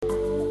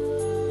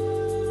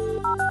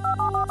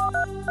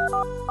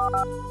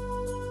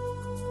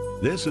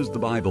This is the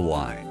Bible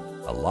Line,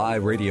 a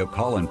live radio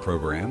call-in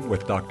program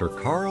with Dr.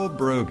 Carl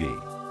Broggi.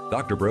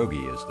 Dr.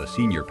 Broggi is the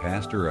senior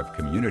pastor of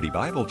Community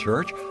Bible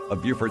Church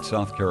of Beaufort,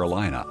 South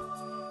Carolina.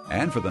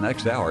 And for the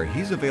next hour,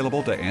 he's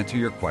available to answer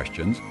your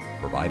questions,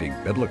 providing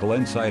biblical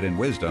insight and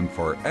wisdom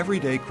for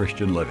everyday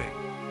Christian living.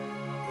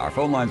 Our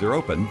phone lines are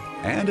open,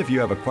 and if you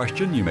have a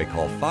question, you may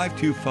call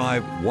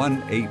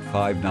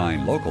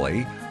 525-1859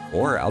 locally,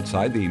 or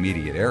outside the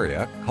immediate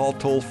area, call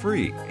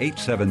toll-free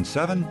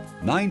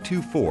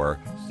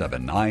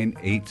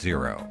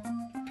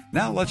 877-924-7980.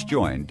 Now let's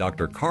join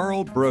Dr.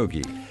 Carl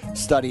Broggi.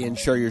 Study and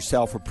show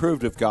yourself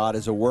approved of God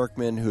as a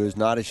workman who is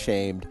not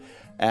ashamed,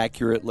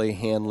 accurately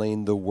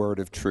handling the word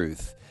of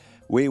truth.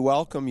 We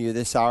welcome you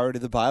this hour to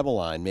the Bible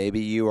Line. Maybe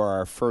you are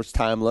our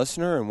first-time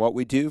listener, and what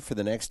we do for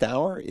the next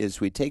hour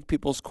is we take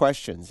people's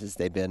questions as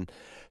they've been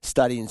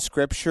studying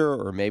Scripture,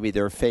 or maybe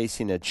they're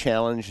facing a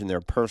challenge in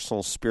their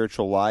personal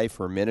spiritual life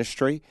or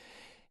ministry,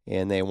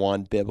 and they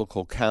want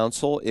biblical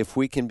counsel. If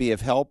we can be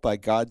of help by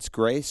God's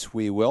grace,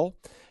 we will.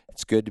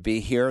 It's good to be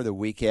here the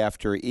week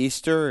after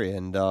Easter,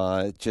 and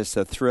just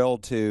a thrill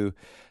to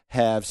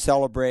have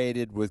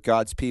celebrated with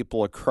God's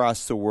people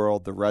across the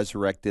world the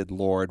resurrected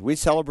Lord. We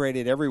celebrate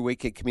it every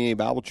week at Community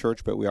Bible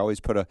Church, but we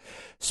always put a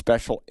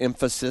special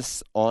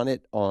emphasis on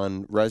it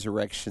on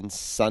Resurrection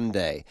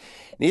Sunday.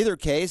 In either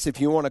case,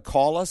 if you want to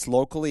call us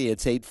locally,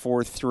 it's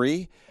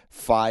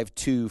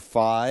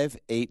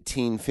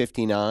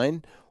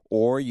 843-525-1859,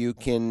 or you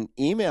can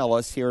email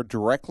us here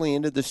directly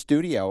into the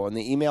studio, and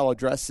the email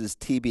address is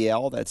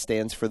TBL, that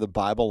stands for the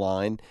Bible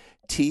Line,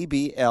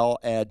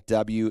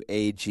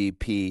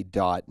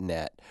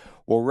 tbl@wagp.net.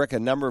 Well, Rick, a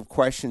number of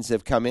questions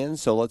have come in,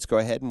 so let's go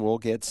ahead and we'll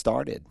get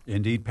started.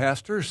 Indeed,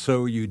 Pastor.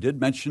 So you did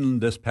mention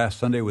this past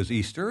Sunday was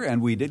Easter, and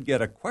we did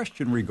get a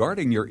question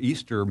regarding your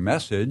Easter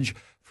message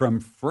from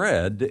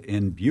Fred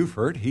in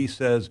Beaufort. He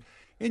says,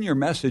 in your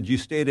message you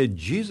stated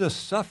Jesus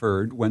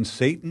suffered when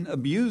Satan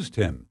abused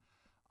him.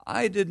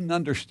 I didn't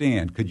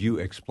understand. Could you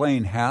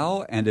explain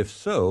how, and if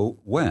so,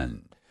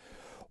 when?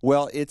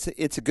 Well, it's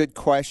a good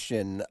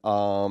question.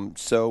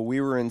 So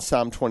we were in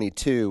Psalm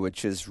 22,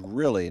 which is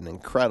really an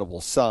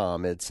incredible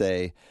psalm. It's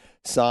a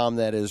psalm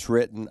that is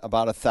written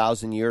about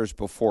 1,000 years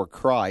before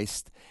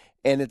Christ,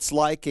 and it's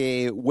like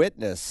a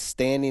witness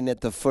standing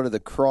at the foot of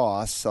the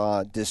cross,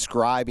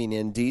 describing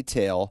in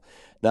detail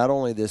not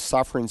only the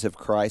sufferings of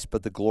Christ,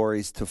 but the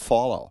glories to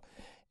follow.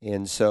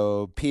 And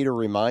so Peter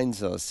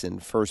reminds us in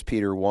 1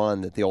 Peter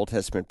 1 that the Old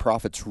Testament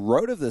prophets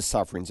wrote of the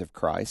sufferings of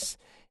Christ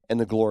and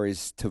the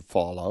glories to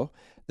follow.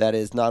 That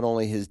is not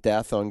only his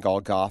death on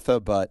Golgotha,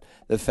 but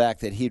the fact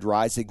that he'd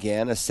rise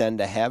again, ascend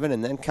to heaven,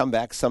 and then come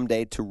back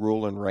someday to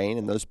rule and reign.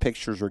 And those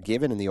pictures were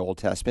given in the Old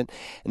Testament.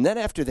 And then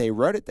after they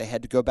wrote it, they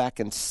had to go back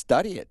and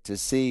study it to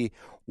see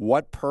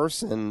what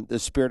person the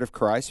Spirit of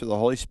Christ or the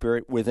Holy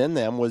Spirit within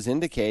them was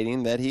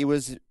indicating that he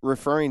was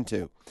referring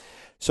to.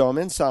 So I'm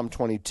in Psalm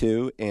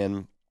 22,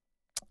 and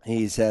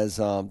he says,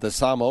 the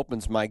psalm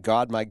opens, my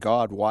God,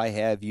 why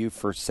have you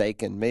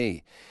forsaken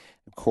me?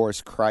 Of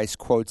course, Christ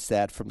quotes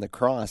that from the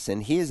cross,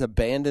 and he is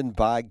abandoned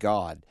by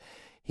God.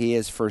 He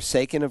is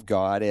forsaken of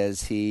God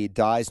as he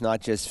dies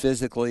not just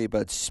physically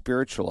but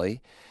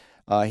spiritually.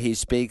 He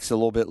speaks a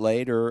little bit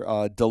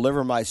later,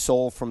 deliver my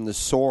soul from the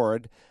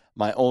sword,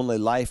 my only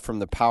life from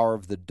the power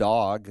of the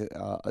dog.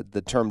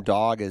 The term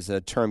dog is a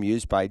term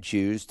used by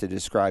Jews to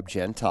describe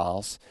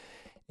Gentiles.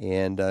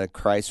 And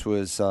Christ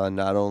was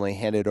not only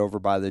handed over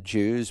by the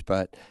Jews,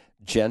 but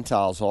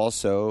Gentiles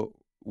also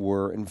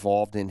were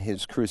involved in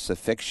his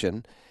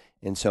crucifixion.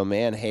 And so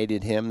man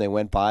hated him. They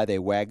went by, they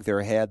wagged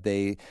their head,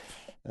 they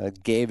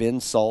gave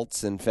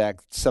insults. In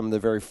fact, some of the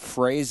very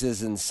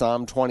phrases in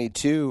Psalm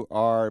 22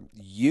 are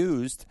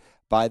used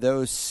by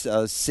those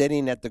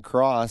sitting at the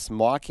cross,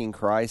 mocking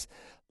Christ.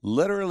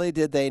 Literally,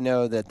 did they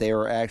know that they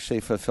were actually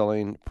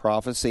fulfilling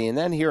prophecy? And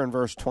then here in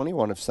verse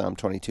 21 of Psalm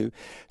 22,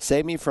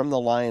 save me from the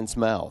lion's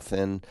mouth.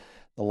 And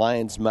the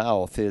lion's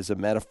mouth is a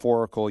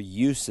metaphorical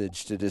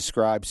usage to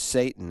describe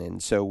Satan.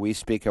 And so we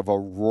speak of a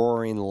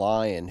roaring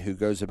lion who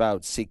goes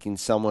about seeking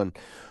someone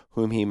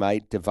whom he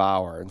might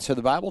devour. And so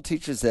the Bible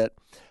teaches that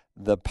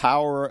the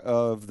power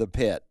of the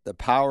pit, the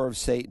power of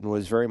Satan,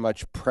 was very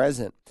much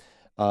present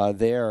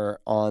there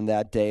on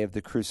that day of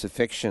the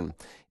crucifixion.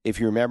 If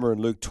you remember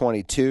in Luke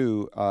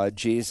 22,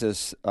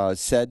 Jesus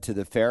said to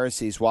the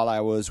Pharisees, while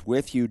I was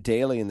with you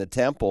daily in the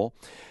temple,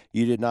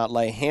 you did not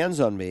lay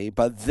hands on me,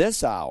 but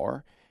this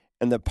hour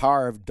and the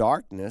power of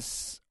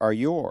darkness are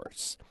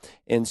yours.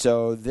 And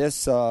so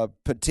this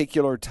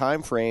particular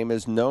time frame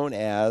is known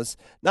as,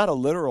 not a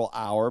literal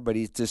hour, but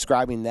he's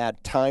describing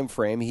that time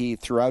frame. He,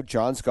 throughout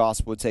John's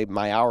gospel, would say,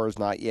 my hour is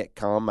not yet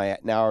come, my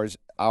hour is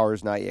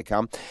not yet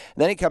come. And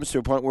then he comes to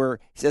a point where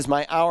he says,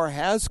 my hour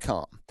has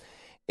come.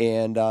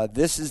 And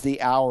this is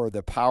the hour,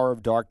 the power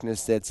of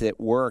darkness that's at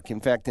work. In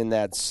fact, in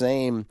that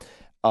same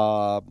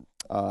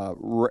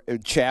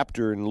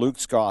chapter in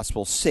Luke's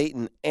gospel,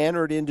 Satan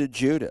entered into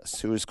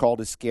Judas, who is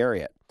called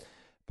Iscariot,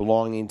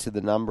 belonging to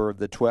the number of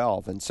the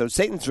 12. And so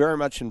Satan's very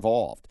much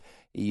involved.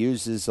 He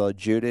uses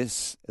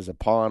Judas as a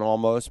pawn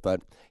almost,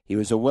 but he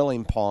was a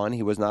willing pawn.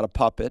 He was not a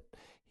puppet.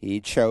 He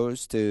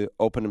chose to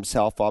open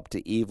himself up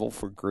to evil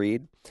for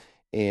greed,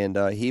 and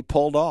he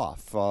pulled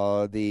off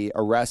the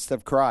arrest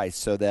of Christ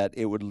so that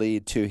it would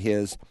lead to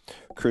his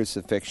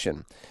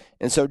crucifixion.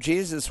 And so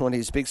Jesus, when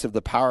he speaks of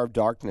the power of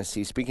darkness,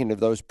 he's speaking of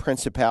those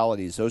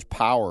principalities, those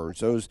powers,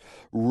 those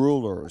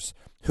rulers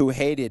who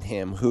hated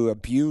him, who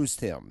abused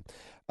him,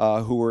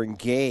 who were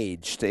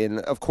engaged. And,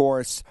 of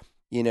course,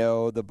 you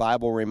know, the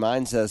Bible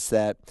reminds us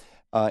that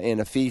in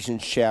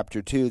Ephesians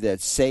chapter 2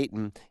 that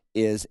Satan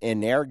is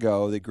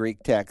energo, the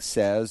Greek text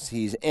says.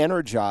 He's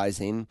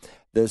energizing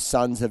the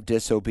sons of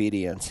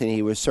disobedience. And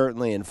he was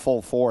certainly in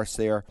full force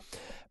there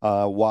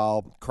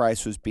while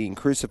Christ was being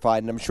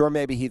crucified. And I'm sure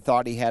maybe he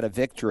thought he had a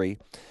victory.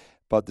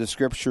 But the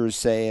scriptures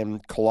say in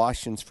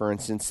Colossians, for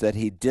instance, that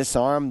he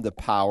disarmed the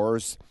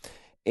powers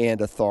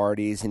and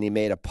authorities, and he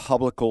made a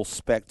public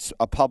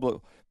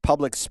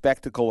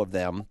spectacle of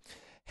them,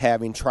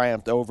 having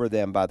triumphed over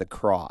them by the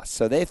cross.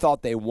 So they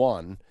thought they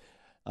won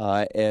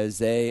as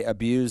they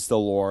abused the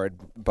Lord,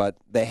 but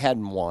they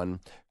hadn't won.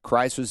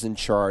 Christ was in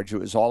charge. It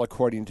was all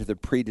according to the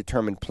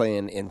predetermined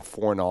plan and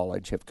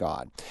foreknowledge of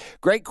God.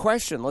 Great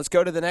question. Let's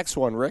go to the next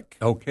one, Rick.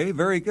 Okay,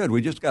 very good.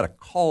 We just got a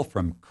call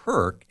from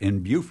Kirk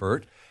in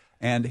Beaufort,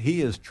 and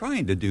he is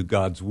trying to do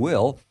God's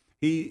will.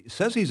 He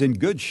says he's in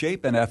good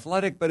shape and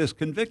athletic, but is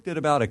convicted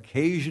about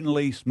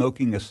occasionally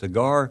smoking a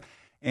cigar,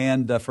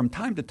 and from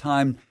time to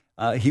time,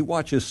 he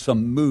watches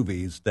some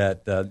movies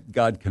that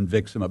God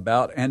convicts him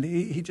about, and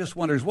he just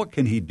wonders, what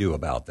can he do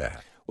about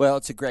that? Well,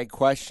 it's a great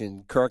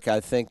question. Kirk, I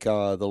think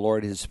the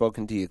Lord has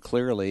spoken to you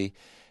clearly.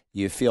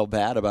 You feel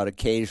bad about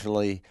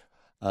occasionally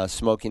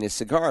smoking a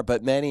cigar,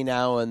 but many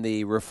now in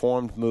the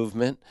Reformed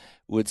movement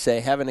would say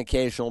have an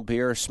occasional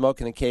beer, smoke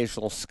an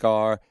occasional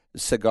cigar,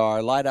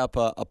 light up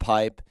a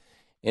pipe,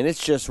 and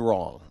it's just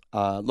wrong.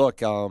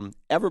 Look,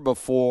 ever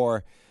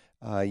before,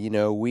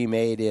 we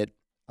made it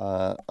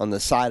on the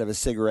side of a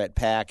cigarette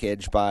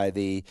package by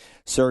the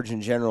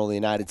Surgeon General of the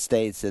United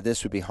States that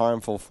this would be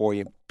harmful for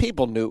you.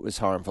 People knew it was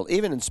harmful.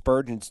 Even in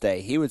Spurgeon's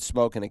day, he would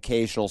smoke an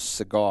occasional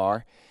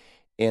cigar,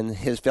 and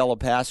his fellow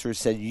pastors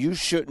said, you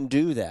shouldn't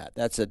do that.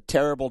 That's a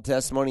terrible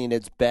testimony, and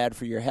it's bad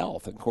for your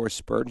health. And of course,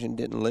 Spurgeon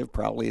didn't live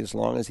probably as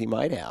long as he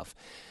might have.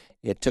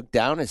 It took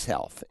down his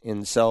health.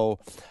 And so,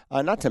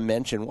 not to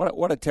mention,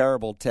 what a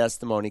terrible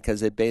testimony,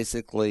 because it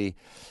basically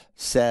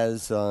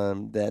says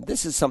that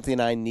this is something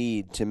I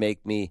need to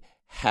make me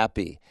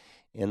happy.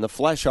 And the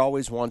flesh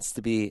always wants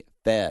to be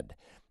fed.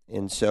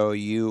 And so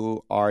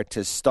you are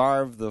to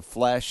starve the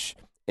flesh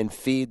and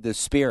feed the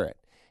spirit,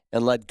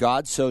 and let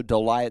God so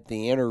delight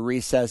the inner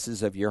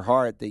recesses of your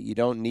heart that you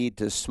don't need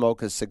to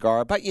smoke a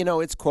cigar. But,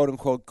 it's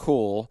quote-unquote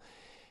cool.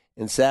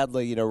 And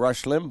sadly,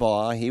 Rush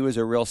Limbaugh, he was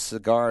a real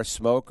cigar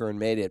smoker and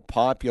made it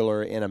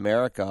popular in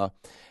America.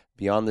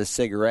 Beyond the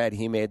cigarette,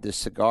 he made the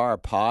cigar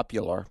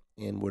popular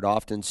and would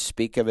often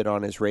speak of it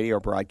on his radio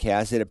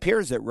broadcast. It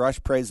appears that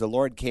Rush, praise the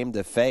Lord, came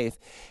to faith.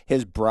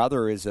 His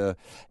brother is a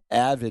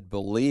avid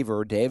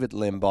believer. David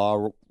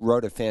Limbaugh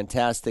wrote a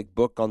fantastic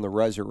book on the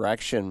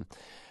resurrection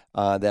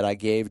that I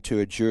gave to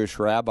a Jewish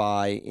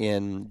rabbi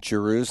in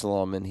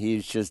Jerusalem, and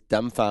he's just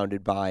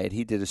dumbfounded by it.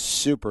 He did a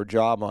super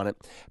job on it.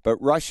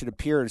 But Rush, it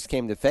appears,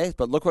 came to faith,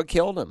 but look what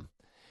killed him.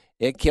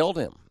 It killed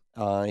him.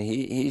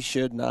 He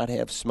should not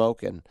have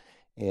smoke, and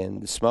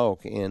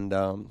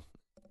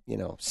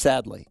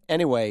sadly.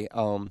 Anyway,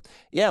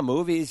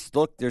 movies,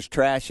 look, there's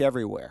trash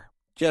everywhere.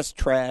 Just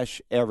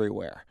trash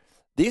everywhere.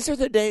 These are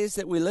the days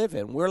that we live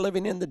in. We're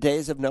living in the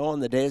days of Noah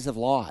and the days of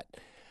Lot.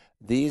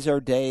 These are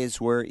days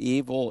where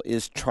evil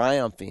is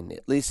triumphing,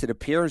 at least it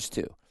appears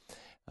to.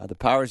 The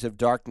powers of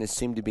darkness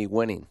seem to be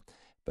winning.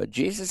 But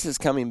Jesus is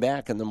coming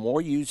back, and the more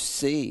you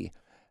see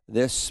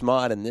this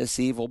smut and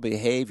this evil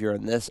behavior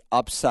and this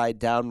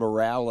upside-down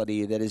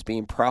morality that is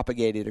being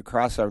propagated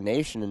across our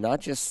nation, and not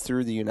just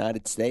through the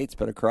United States,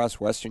 but across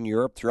Western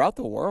Europe, throughout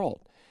the world,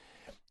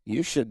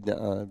 you should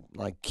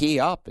key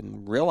up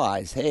and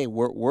realize, hey,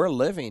 we're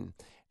living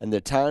in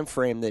the time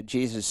frame that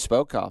Jesus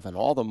spoke of, and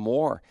all the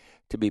more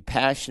to be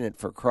passionate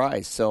for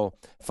Christ. So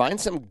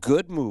find some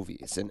good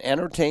movies and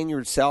entertain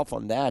yourself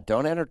on that.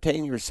 Don't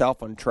entertain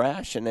yourself on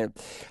trash. And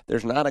if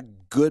there's not a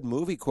good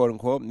movie, quote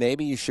unquote,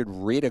 maybe you should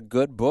read a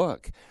good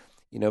book.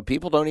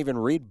 People don't even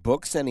read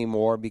books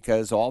anymore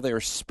because all their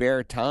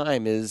spare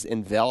time is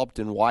enveloped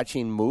in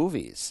watching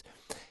movies.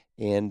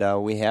 And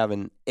we have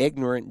an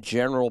ignorant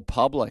general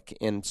public,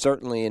 and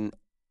certainly an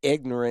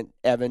ignorant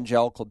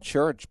evangelical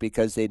church,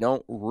 because they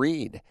don't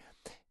read.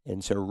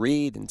 And so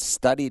read and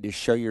study to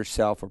show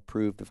yourself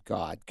approved of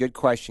God. Good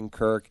question,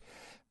 Kirk.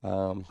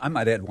 I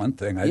might add one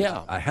thing.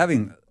 I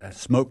having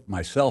smoked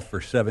myself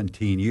for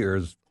 17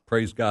 years,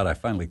 praise God, I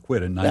finally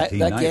quit in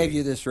 1990. That gave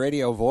you this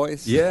radio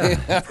voice?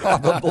 Yeah,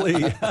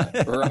 probably.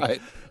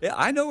 Right. Yeah,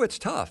 I know it's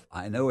tough.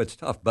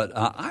 But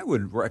I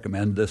would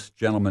recommend this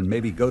gentleman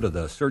maybe go to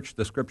the Search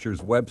the Scriptures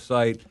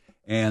website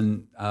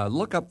and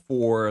look up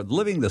for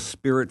Living the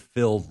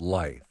Spirit-Filled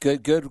Life.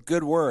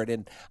 Good word.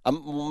 And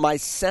my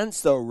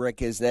sense, though,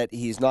 Rick, is that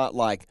he's not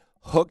like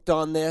hooked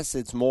on this.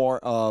 It's more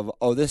of,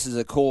 oh, this is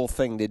a cool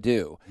thing to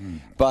do.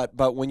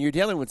 But when you're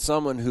dealing with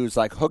someone who's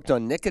like hooked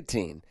on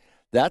nicotine,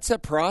 that's a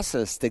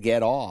process to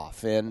get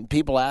off. And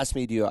people ask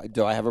me,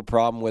 do I have a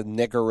problem with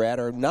Nicorette?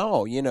 Or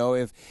no,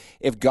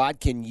 if God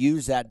can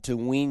use that to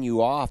wean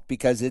you off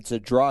because it's a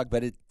drug,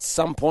 but at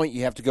some point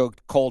you have to go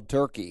cold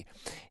turkey.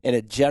 And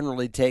it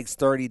generally takes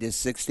 30 to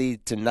 60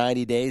 to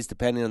 90 days,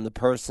 depending on the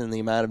person, the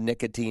amount of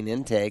nicotine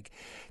intake,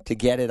 to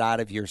get it out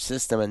of your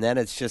system. And then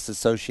it's just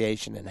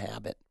association and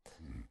habit.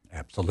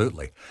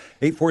 Absolutely.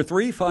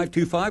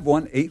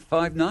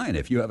 843-525-1859.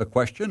 If you have a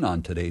question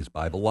on today's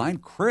Bible line,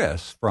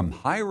 Chris from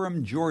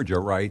Hiram, Georgia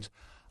writes,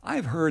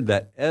 I've heard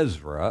that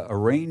Ezra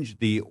arranged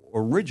the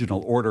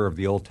original order of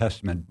the Old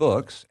Testament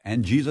books,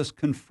 and Jesus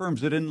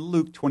confirms it in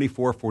Luke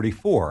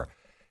 24:44.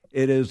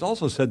 It is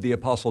also said the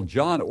Apostle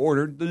John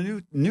ordered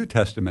the New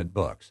Testament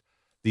books.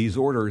 These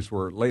orders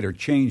were later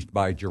changed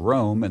by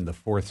Jerome in the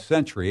 4th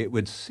century. It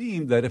would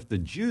seem that if the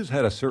Jews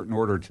had a certain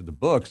order to the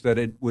books, that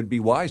it would be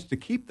wise to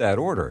keep that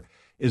order.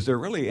 Is there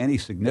really any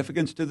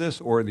significance to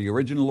this or the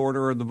original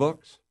order of the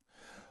books?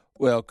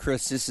 Well,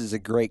 Chris, this is a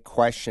great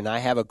question. I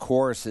have a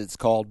course. It's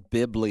called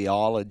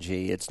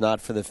Bibliology. It's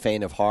not for the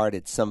faint of heart.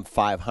 It's some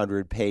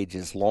 500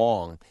 pages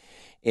long.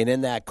 And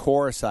in that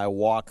course, I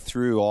walk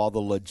through all the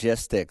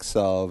logistics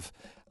of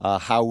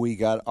how we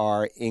got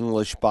our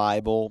English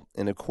Bible.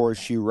 And, of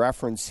course, you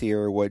reference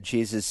here what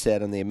Jesus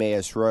said on the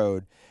Emmaus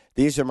Road.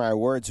 These are my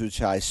words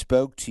which I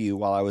spoke to you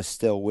while I was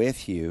still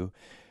with you,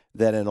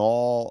 that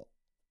all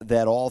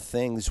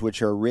things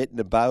which are written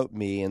about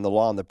me in the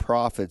law and the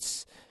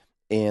prophets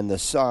and the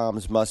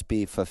Psalms must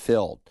be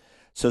fulfilled.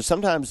 So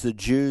sometimes the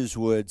Jews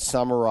would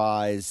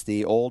summarize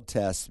the Old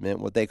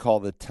Testament, what they call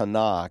the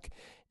Tanakh,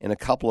 in a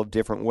couple of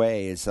different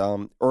ways.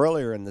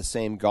 Earlier in the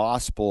same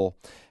gospel,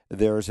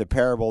 there's a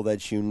parable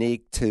that's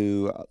unique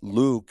to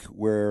Luke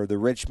where the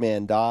rich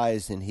man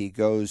dies and he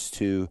goes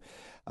to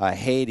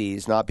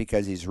Hades, not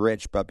because he's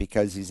rich, but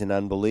because he's an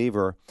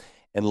unbeliever.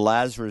 And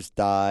Lazarus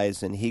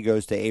dies and he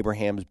goes to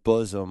Abraham's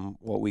bosom,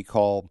 what we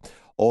call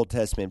Old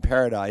Testament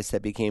paradise,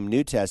 that became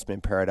New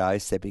Testament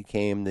paradise, that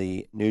became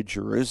the New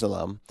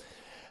Jerusalem.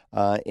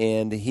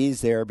 And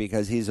he's there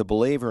because he's a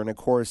believer. And, of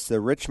course,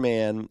 the rich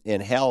man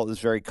in hell is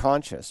very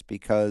conscious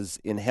because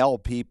in hell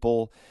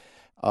people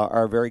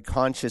are very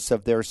conscious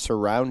of their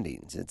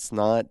surroundings. It's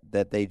not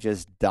that they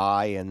just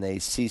die and they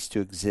cease to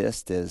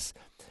exist as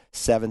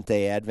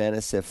Seventh-day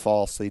Adventists have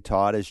falsely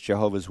taught, as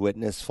Jehovah's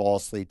Witnesses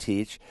falsely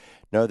teach.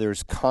 No,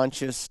 there's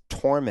conscious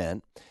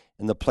torment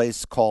in the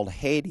place called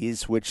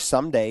Hades, which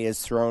someday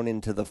is thrown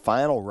into the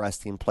final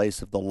resting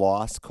place of the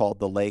lost called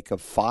the lake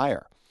of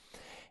fire.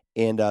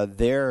 And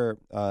there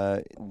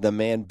the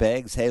man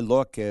begs, hey,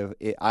 look,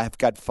 I've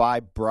got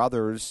 5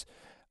 brothers.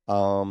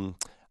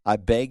 I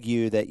beg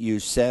you that you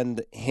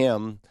send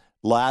him,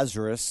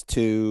 Lazarus,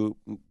 to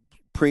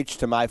preach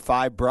to my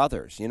 5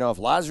 brothers. If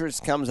Lazarus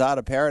comes out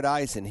of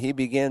paradise and he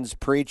begins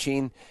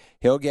preaching,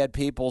 he'll get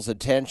people's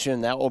attention.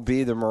 That will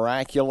be the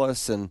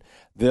miraculous, and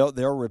they'll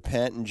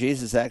repent. And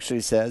Jesus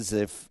actually says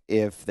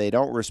if they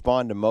don't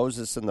respond to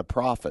Moses and the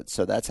prophets,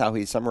 so that's how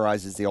he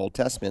summarizes the Old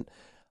Testament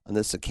on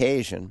this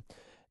occasion,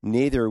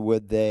 neither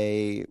would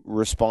they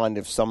respond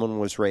if someone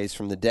was raised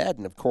from the dead.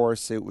 And, of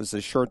course, it was a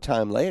short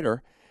time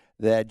later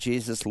that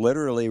Jesus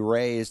literally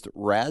raised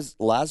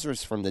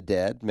Lazarus from the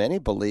dead. Many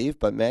believe,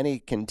 but many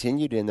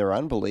continued in their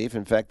unbelief.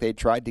 In fact, they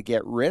tried to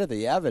get rid of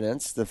the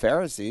evidence, the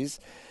Pharisees.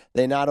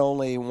 They not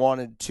only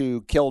wanted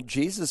to kill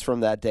Jesus from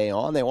that day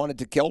on, they wanted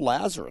to kill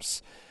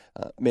Lazarus.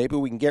 Maybe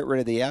we can get rid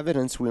of the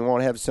evidence, we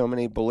won't have so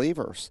many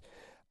believers.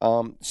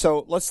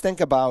 So let's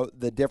think about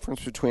the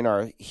difference between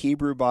our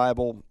Hebrew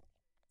Bible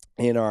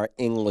and our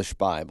English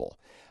Bible.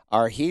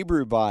 Our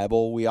Hebrew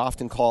Bible, we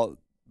often call it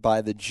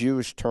by the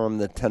Jewish term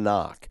the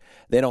Tanakh.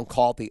 They don't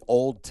call it the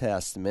Old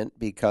Testament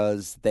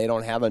because they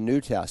don't have a New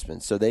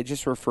Testament, so they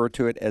just refer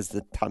to it as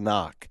the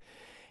Tanakh.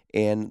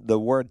 And the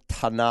word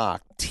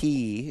Tanakh,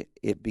 T,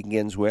 it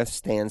begins with,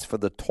 stands for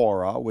the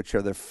Torah, which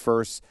are the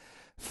first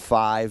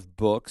 5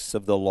 books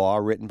of the law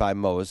written by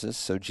Moses.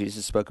 So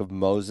Jesus spoke of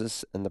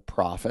Moses and the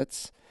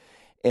prophets.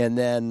 And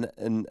then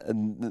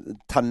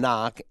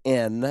Tanakh,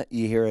 N,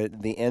 you hear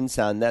the N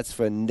sound, that's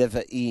for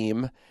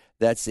Nevi'im.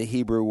 That's the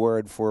Hebrew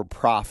word for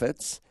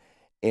prophets.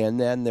 And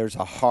then there's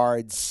a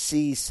hard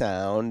C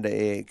sound.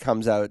 It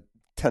comes out,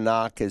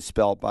 Tanakh is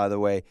spelled, by the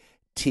way,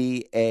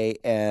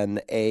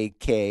 Tanakh.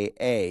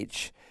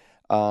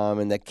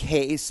 And the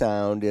K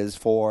sound is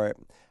for,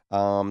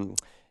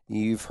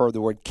 you've heard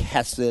the word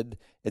Kesed.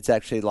 It's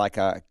actually like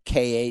a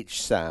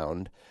KH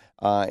sound.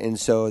 And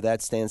so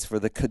that stands for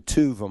the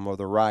Ketuvim, or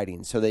the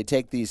writing. So they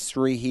take these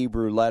 3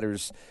 Hebrew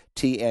letters,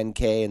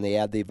 TNK, and they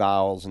add the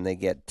vowels, and they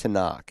get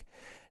Tanakh.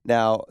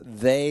 Now,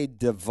 they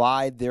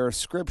divide their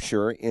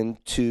scripture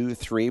into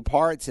 3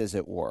 parts, as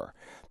it were.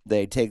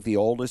 They take the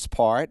oldest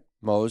part,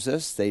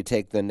 Moses. They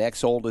take the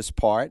next oldest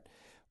part,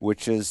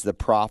 which is the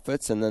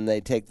prophets. And then they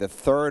take the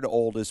 3rd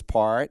oldest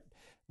part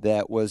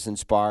that was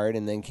inspired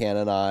and then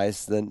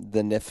canonized, the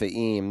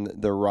Nephiim,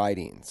 the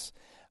writings.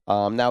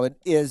 Now, it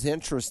is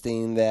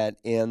interesting that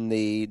in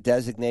the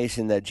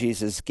designation that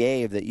Jesus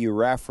gave that you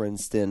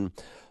referenced in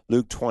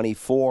Luke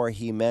 24,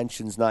 he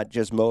mentions not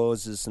just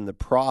Moses and the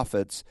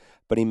prophets,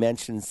 but he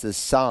mentions the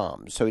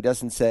Psalms. So he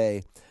doesn't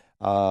say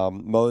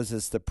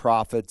Moses, the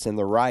prophets, and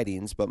the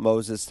writings, but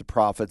Moses, the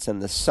prophets,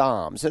 and the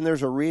Psalms. And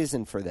there's a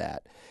reason for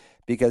that,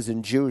 because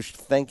in Jewish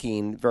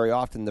thinking, very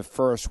often the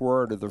first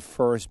word or the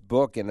first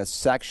book in a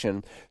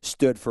section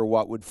stood for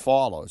what would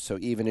follow. So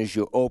even as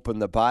you open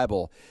the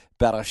Bible,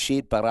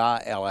 Bereshit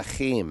bara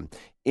Elohim,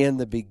 in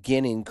the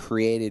beginning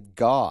created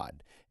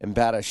God. And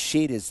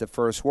Bereshit is the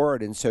first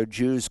word, and so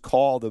Jews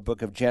call the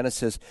book of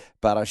Genesis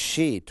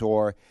Bereshit,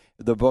 or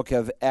the book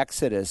of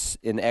Exodus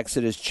in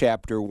Exodus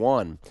chapter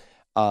 1.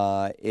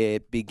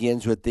 It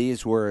begins with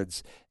these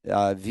words,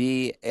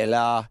 Vi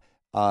Elah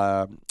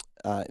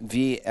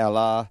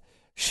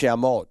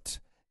Shemot.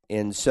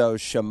 And so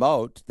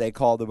Shemot, they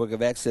call the book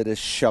of Exodus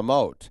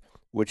Shemot,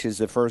 which is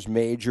the first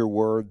major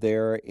word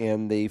there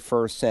in the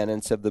first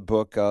sentence of the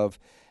book of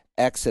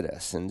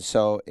Exodus. And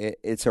so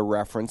it's a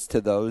reference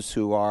to those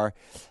who are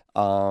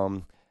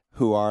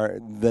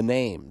the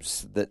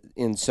names.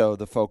 And so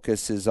the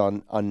focus is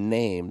on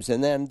names.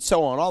 And then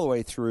so on all the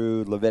way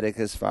through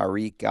Leviticus,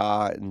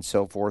 Vayikra, and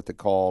so forth are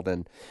called.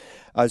 And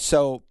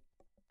so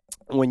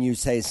when you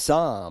say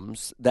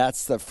Psalms,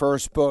 that's the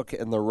first book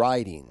in the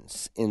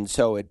writings. And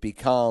so it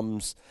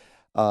becomes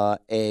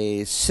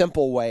a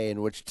simple way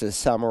in which to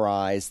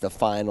summarize the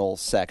final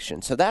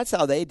section. So that's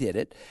how they did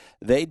it.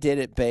 They did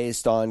it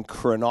based on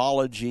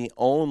chronology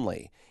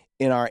only.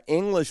 In our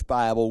English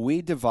Bible,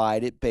 we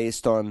divide it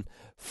based on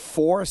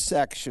 4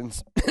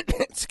 sections.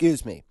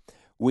 Excuse me.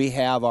 We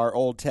have our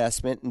Old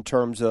Testament in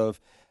terms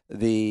of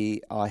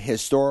the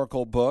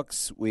historical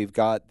books. We've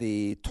got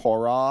the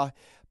Torah,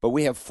 but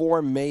we have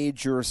 4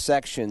 major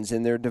sections,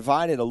 and they're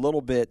divided a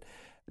little bit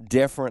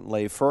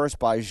differently. First,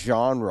 by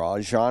genre.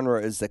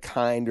 Genre is the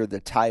kind or the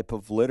type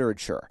of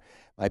literature.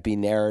 It might be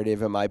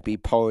narrative, it might be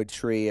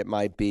poetry, it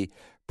might be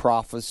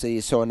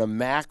prophecy. So in a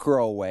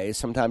macro way,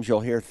 sometimes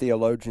you'll hear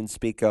theologians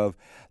speak of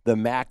the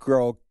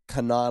macro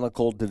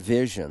canonical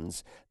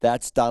divisions.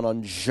 That's done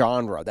on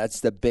genre. That's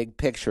the big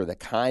picture, the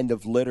kind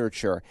of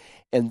literature.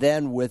 And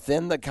then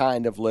within the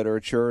kind of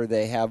literature,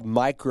 they have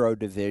micro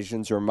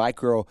divisions or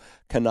micro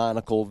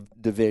canonical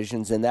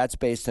divisions, and that's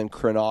based on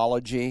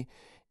chronology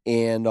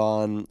and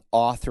on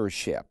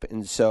authorship,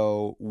 and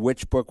so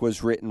which book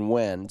was written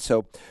when.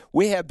 So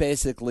we have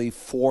basically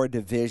 4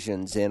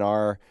 divisions in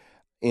our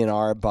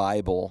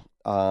Bible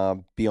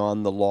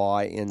beyond the law,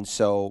 and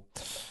so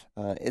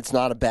it's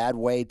not a bad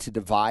way to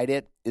divide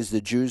it. Is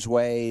the Jews'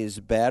 way is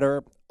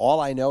better? All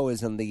I know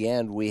is in the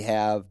end we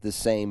have the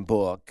same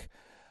book.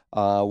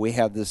 We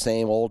have the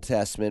same Old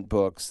Testament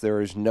books.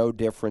 There is no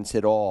difference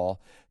at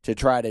all. To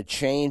try to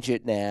change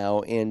it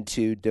now and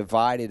to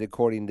divide it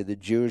according to the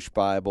Jewish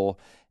Bible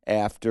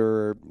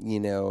after,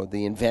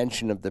 the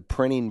invention of the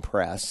printing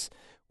press,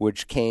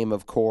 which came,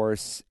 of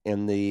course,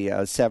 in the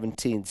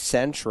 17th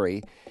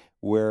century,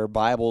 where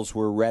Bibles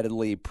were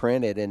readily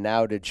printed, and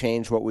now to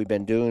change what we've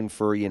been doing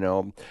for,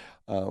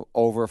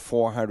 over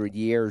 400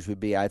 years would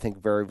be, I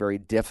think, very, very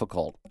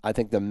difficult. I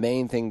think the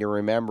main thing to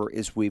remember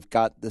is we've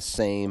got the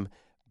same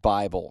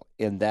Bible,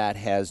 and that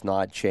has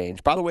not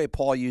changed. By the way,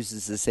 Paul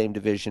uses the same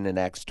division in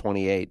Acts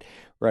 28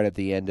 right at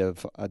the end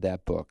of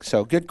that book.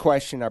 So good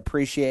question. I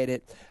appreciate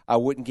it. I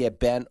wouldn't get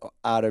bent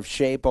out of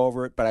shape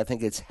over it, but I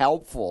think it's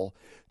helpful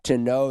to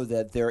know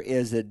that there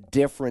is a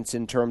difference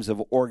in terms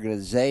of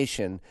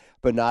organization,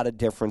 but not a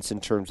difference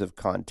in terms of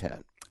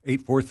content.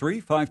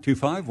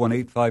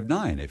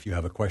 843-525-1859. If you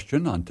have a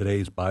question on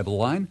today's Bible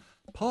Line,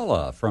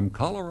 Paula from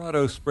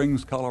Colorado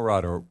Springs,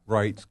 Colorado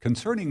writes,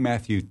 concerning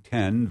Matthew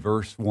 10,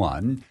 verse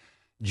 1,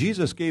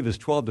 Jesus gave his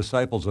 12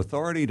 disciples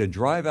authority to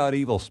drive out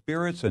evil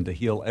spirits and to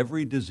heal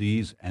every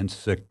disease and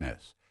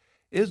sickness.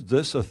 Is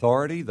this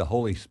authority the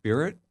Holy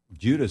Spirit?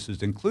 Judas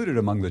is included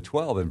among the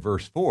 12 in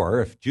verse 4.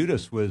 If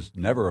Judas was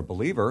never a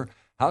believer,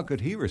 how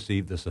could he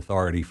receive this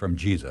authority from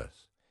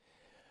Jesus?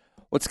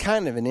 Well, it's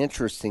kind of an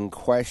interesting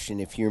question.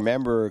 If you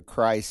remember,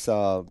 Christ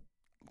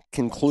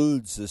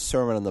concludes the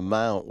Sermon on the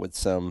Mount with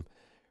some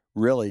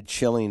really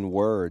chilling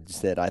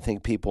words that I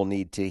think people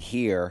need to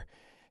hear,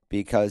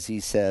 because he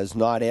says,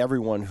 not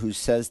everyone who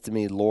says to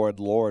me, Lord,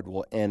 Lord,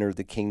 will enter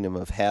the kingdom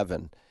of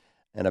heaven.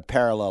 And a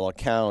parallel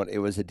account, it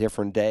was a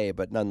different day,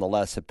 but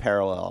nonetheless a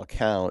parallel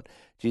account.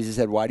 Jesus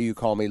said, why do you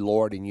call me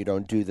Lord and you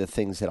don't do the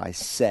things that I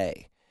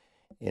say?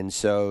 And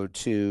so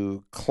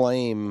to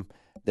claim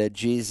that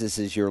Jesus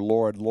is your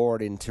Lord,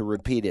 Lord, and to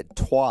repeat it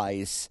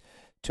twice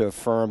to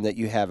affirm that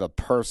you have a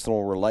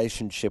personal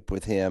relationship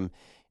with him,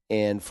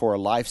 and for a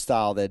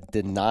lifestyle that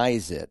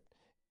denies it,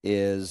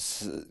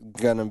 is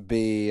going to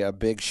be a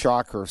big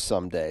shocker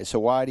someday. So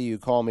why do you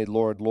call me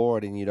Lord,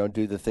 Lord, and you don't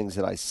do the things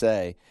that I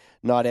say?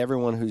 Not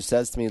everyone who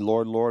says to me,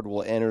 Lord, Lord,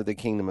 will enter the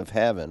kingdom of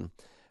heaven,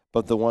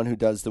 but the one who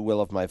does the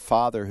will of my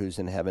Father who's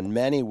in heaven.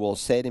 Many will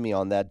say to me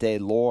on that day,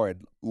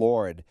 Lord,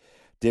 Lord,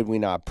 did we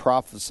not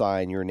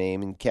prophesy in your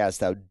name and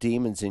cast out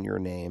demons in your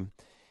name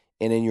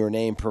and in your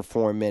name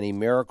perform many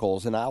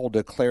miracles. And I will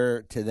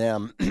declare to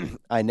them,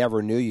 I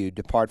never knew you.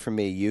 Depart from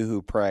me, you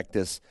who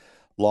practice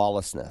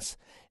lawlessness.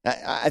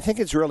 I think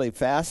it's really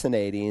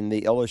fascinating,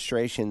 the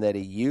illustration that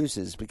he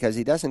uses, because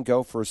he doesn't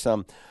go for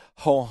some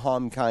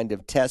ho-hum kind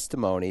of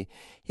testimony.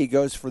 He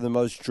goes for the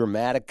most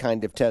dramatic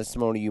kind of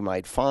testimony you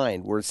might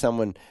find, where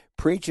someone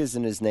preaches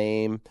in his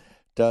name,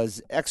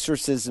 does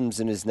exorcisms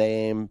in his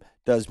name,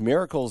 does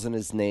miracles in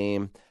his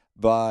name,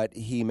 but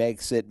he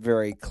makes it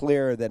very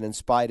clear that in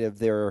spite of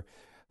their,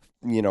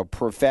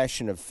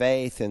 profession of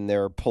faith and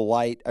their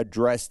polite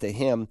address to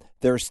him,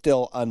 they're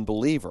still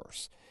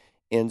unbelievers.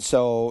 And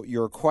so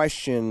your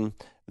question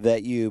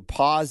that you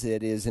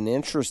posit is an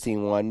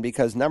interesting one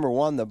because, number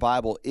one, the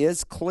Bible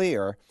is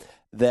clear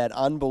that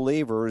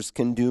unbelievers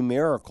can do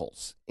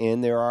miracles,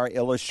 and there are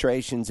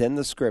illustrations in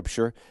the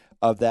Scripture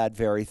of that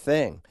very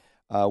thing.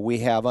 We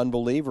have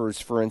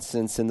unbelievers, for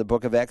instance, in the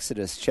book of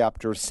Exodus,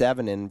 chapter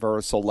 7 and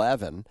verse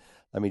 11.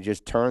 Let me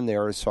just turn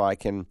there so I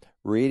can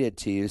read it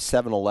to you.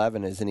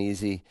 7:11 is an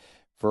easy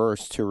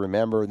verse to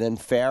remember. Then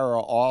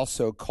Pharaoh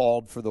also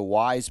called for the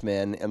wise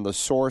men and the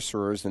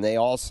sorcerers, and they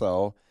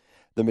also,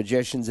 the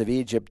magicians of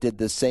Egypt, did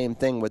the same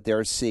thing with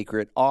their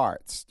secret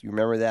arts. Do you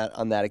remember that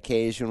on that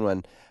occasion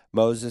when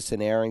Moses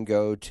and Aaron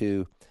go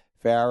to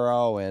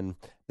Pharaoh and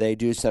they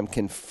do some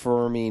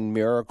confirming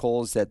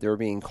miracles that they're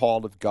being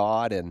called of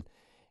God,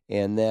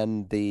 and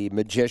then the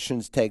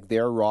magicians take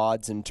their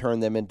rods and turn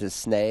them into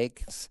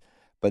snakes.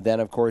 But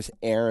then, of course,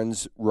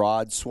 Aaron's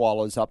rod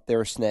swallows up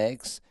their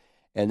snakes.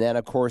 And then,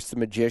 of course, the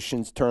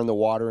magicians turn the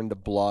water into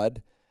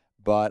blood.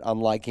 But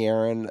unlike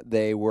Aaron,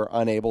 they were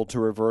unable to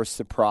reverse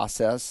the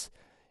process.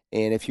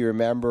 And if you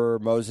remember,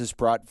 Moses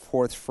brought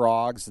forth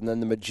frogs, and then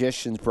the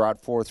magicians brought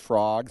forth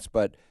frogs,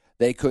 but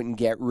they couldn't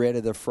get rid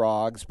of the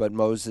frogs, but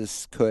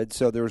Moses could.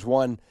 So there's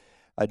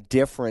a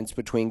difference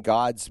between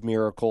God's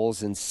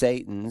miracles and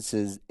Satan's,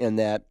 is in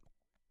that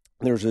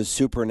there's a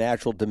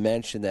supernatural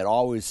dimension that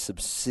always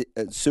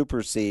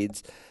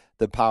supersedes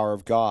the power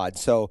of God.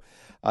 So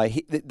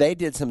they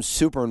did some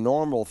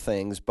supernormal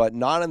things, but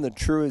not in the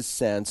truest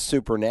sense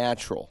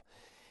supernatural.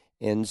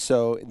 And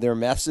so their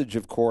message,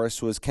 of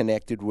course, was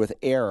connected with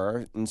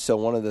error. And so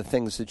one of the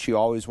things that you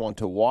always want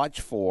to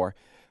watch for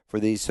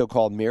these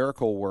so-called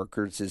miracle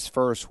workers is,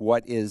 first,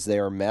 what is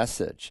their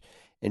message?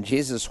 And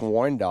Jesus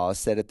warned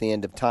us that at the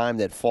end of time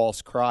that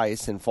false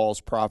Christs and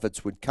false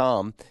prophets would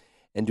come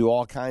and do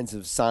all kinds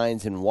of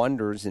signs and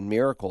wonders and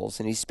miracles.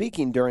 And he's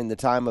speaking during the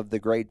time of the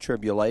Great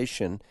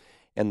Tribulation,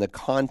 and the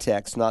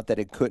context, not that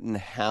it couldn't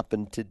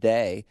happen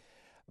today,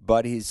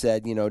 but he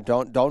said,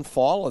 don't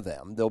follow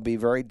them. They'll be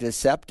very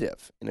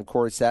deceptive. And, of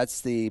course,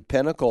 that's the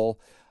pinnacle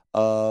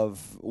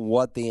of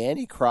what the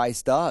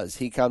Antichrist does.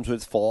 He comes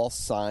with false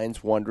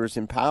signs, wonders,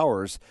 and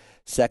powers,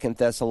 2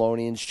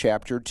 Thessalonians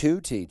chapter 2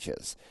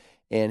 teaches.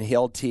 And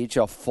he'll teach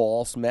a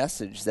false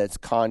message that's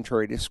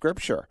contrary to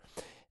Scripture.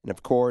 And,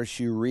 of course,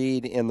 you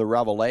read in the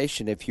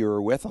Revelation, if you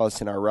were with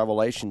us in our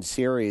Revelation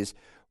series,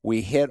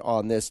 we hit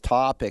on this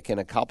topic in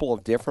a couple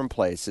of different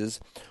places.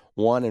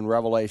 One in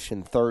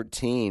Revelation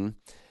 13,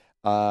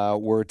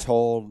 we're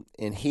told,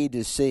 and he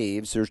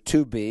deceives. There's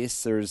two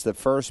beasts. There's the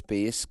first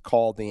beast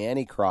called the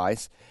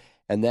Antichrist,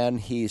 and then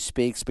he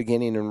speaks,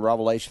 beginning in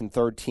Revelation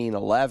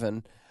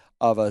 13:11,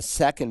 of a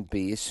second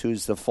beast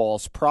who's the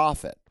false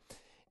prophet.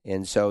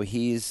 And so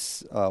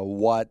he's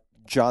what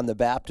John the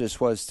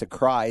Baptist was to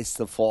Christ,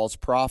 the false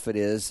prophet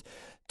is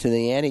to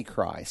the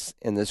Antichrist.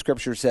 And the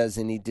Scripture says,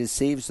 and he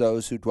deceives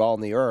those who dwell on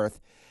the earth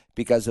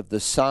because of the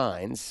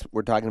signs,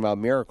 we're talking about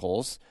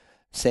miracles,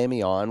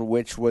 Semeion,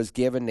 which was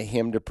given to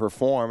him to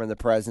perform in the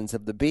presence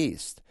of the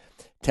beast,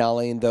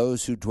 telling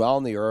those who dwell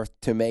on the earth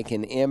to make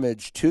an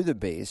image to the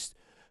beast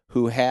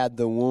who had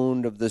the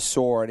wound of the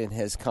sword and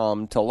has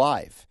come to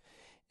life.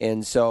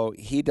 And so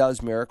he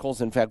does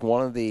miracles. In fact,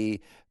 one of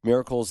the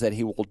miracles that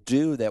he will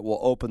do that will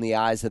open the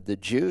eyes of the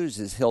Jews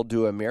is he'll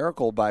do a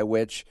miracle by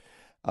which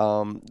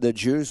the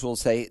Jews will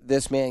say,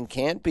 this man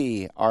can't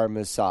be our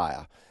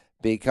Messiah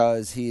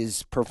because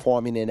he's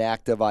performing an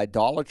act of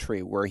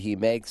idolatry where he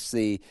makes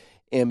the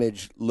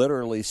image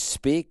literally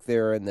speak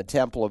there in the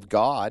temple of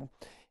God,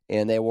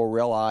 and they will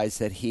realize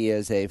that he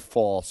is a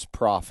false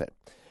prophet.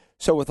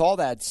 So with all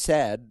that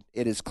said,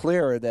 it is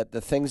clear that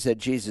the things that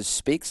Jesus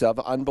speaks of,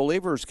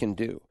 unbelievers can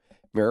do.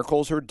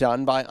 Miracles are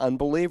done by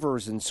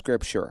unbelievers in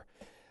Scripture.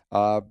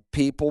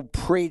 People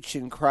preach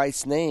in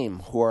Christ's name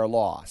who are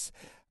lost.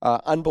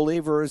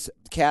 Unbelievers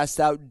cast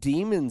out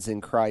demons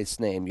in Christ's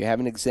name. You have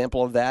an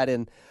example of that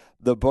in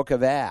the book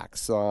of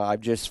Acts.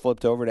 I've just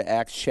flipped over to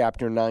Acts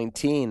chapter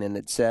 19, and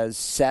it says,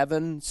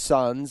 7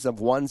 sons of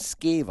one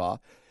Sceva,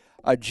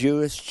 a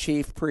Jewish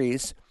chief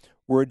priest,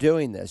 were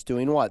doing this.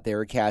 Doing what? They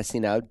were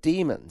casting out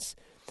demons.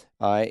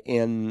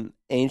 In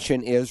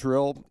ancient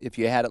Israel, if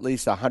you had at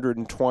least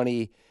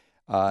 120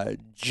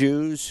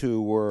 Jews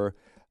who were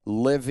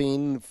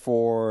living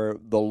for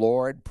the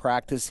Lord,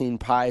 practicing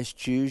pious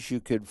Jews, you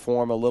could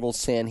form a little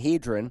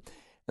Sanhedrin,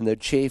 and the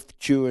chief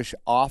Jewish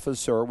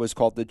officer was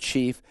called the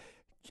chief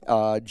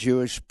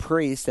Jewish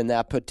priest in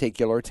that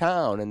particular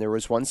town. And there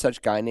was one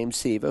such guy named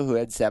Siva who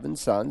had 7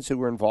 sons who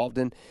were involved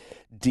in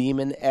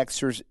demon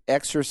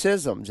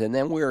exorcisms. And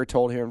then we are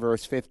told here in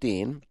verse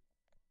 15,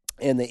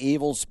 and the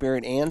evil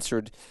spirit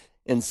answered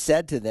and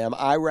said to them,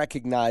 I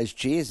recognize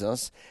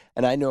Jesus,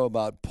 and I know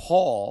about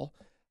Paul,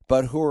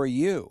 but who are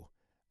you?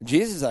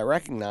 Jesus I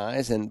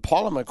recognize, and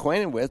Paul I'm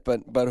acquainted with,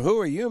 but who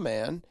are you,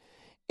 man?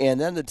 And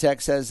then the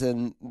text says,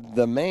 and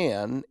the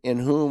man in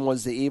whom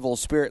was the evil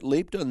spirit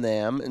leaped on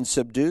them and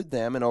subdued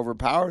them and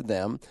overpowered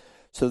them,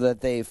 so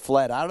that they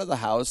fled out of the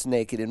house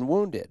naked and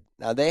wounded.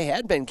 Now, they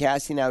had been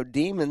casting out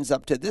demons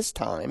up to this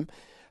time,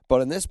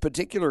 but on this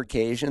particular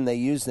occasion, they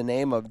used the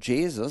name of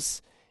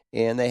Jesus,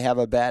 and they have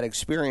a bad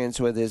experience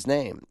with his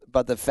name.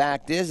 But the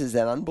fact is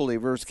that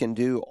unbelievers can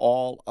do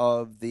all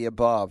of the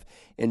above,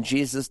 and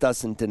Jesus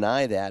doesn't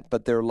deny that,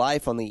 but their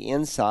life on the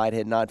inside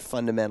had not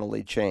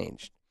fundamentally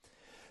changed.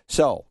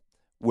 So,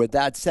 with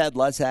that said,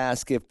 let's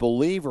ask if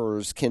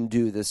believers can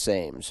do the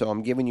same. So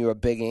I'm giving you a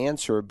big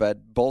answer,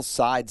 but both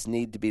sides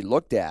need to be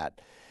looked at.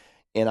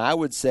 And I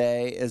would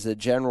say, as a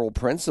general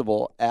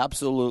principle,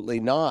 absolutely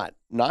not.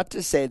 Not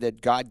to say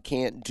that God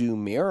can't do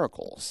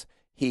miracles.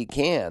 He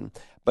can.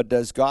 But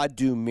does God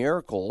do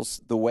miracles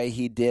the way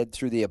he did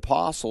through the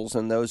apostles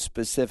and those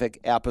specific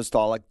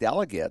apostolic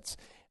delegates?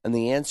 And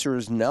the answer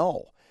is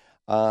no.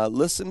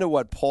 Listen to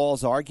what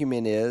Paul's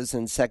argument is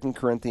in 2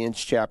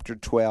 Corinthians chapter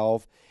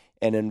 12.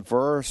 And in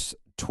verse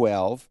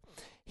 12,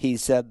 he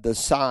said the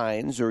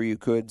signs, or you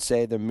could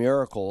say the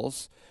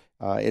miracles,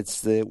 it's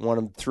the one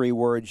of 3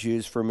 words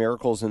used for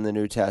miracles in the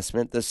New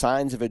Testament. The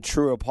signs of a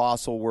true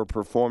apostle were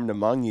performed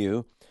among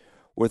you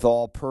with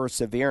all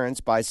perseverance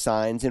by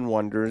signs and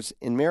wonders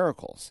and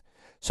miracles.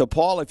 So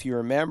Paul, if you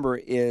remember,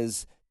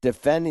 is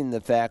defending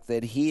the fact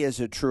that he is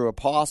a true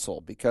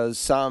apostle, because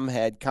some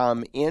had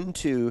come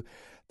into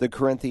the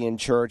Corinthian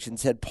church and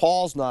said,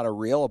 Paul's not a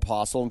real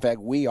apostle. In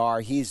fact, we are.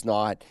 He's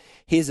not.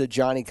 He's a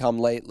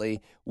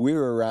Johnny-come-lately. We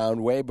were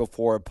around way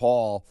before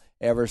Paul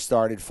ever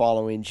started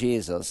following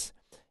Jesus.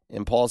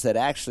 And Paul said,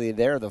 actually,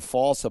 they're the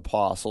false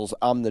apostles.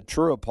 I'm the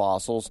true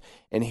apostles.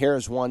 And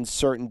here's one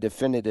certain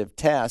definitive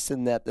test,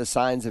 in that the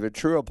signs of a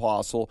true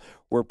apostle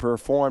were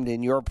performed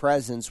in your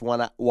presence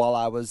while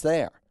I was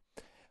there.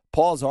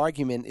 Paul's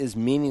argument is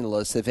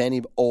meaningless if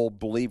any old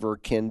believer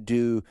can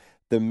do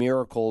the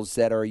miracles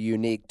that are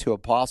unique to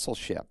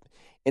apostleship.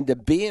 And to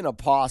be an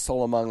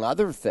apostle, among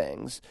other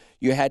things,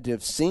 you had to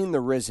have seen the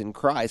risen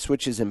Christ,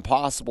 which is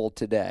impossible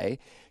today.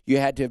 You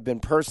had to have been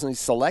personally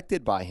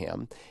selected by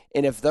him.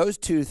 And if those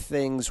 2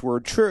 things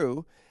were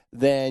true,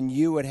 then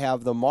you would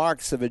have the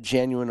marks of a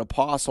genuine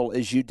apostle,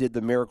 as you did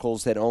the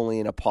miracles that only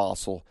an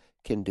apostle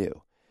can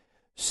do.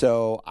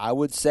 So I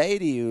would say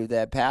to you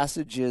that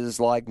passages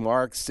like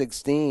Mark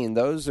 16,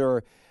 those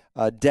are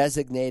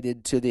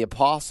designated to the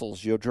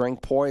apostles. You'll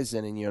drink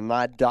poison and you'll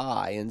not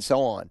die, and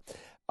so on.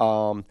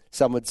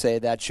 Some would say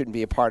that shouldn't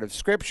be a part of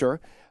Scripture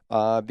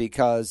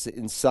because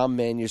in some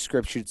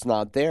manuscripts it's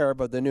not there,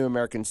 but the New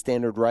American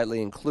Standard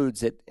rightly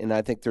includes it, and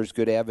I think there's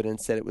good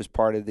evidence that it was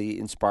part of the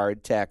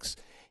inspired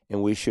text,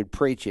 and we should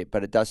preach it,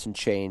 but it doesn't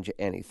change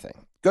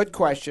anything. Good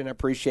question.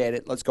 Appreciate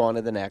it. Let's go on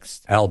to the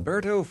next.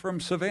 Alberto from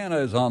Savannah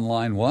is on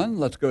line 1.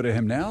 Let's go to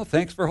him now.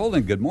 Thanks for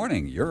holding. Good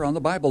morning. You're on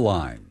the Bible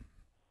line.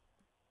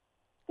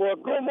 Well,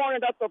 good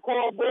morning, Dr.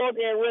 Carl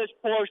Broggi and Rich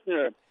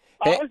Porshner.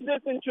 Hey. I was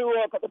listening to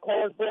Dr.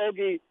 Carl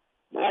Broggi,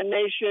 My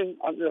Nation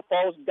Under the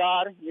False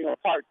God,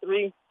 part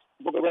 3,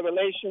 Book of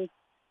Revelation,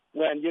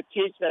 when you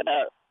teach that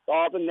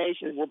all the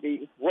nations will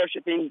be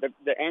worshiping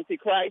the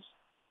Antichrist.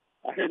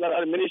 I heard a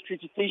lot of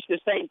ministries teach the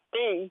same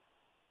thing,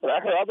 but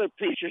I heard other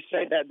preachers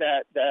say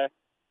that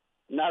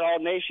not all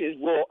nations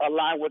will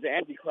align with the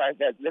Antichrist,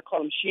 that they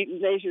call them sheep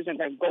nations and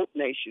then goat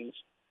nations.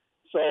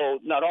 So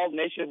not all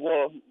nations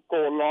will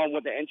go along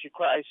with the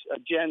Antichrist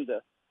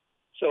agenda.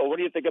 So what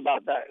do you think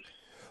about that?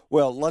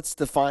 Well, let's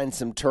define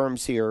some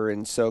terms here.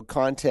 And so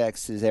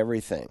context is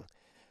everything.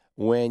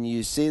 When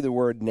you see the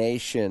word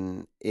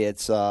nation,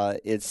 it's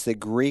the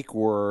Greek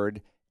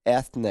word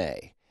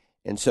ethne.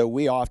 And so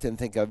we often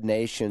think of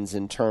nations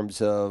in terms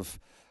of,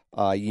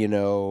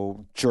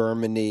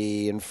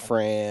 Germany and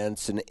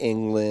France and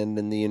England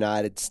and the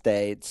United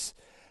States.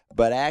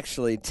 But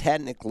actually,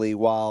 technically,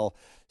 while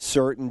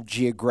certain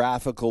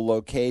geographical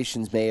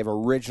locations may have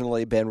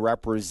originally been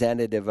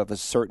representative of a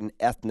certain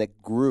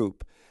ethnic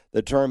group,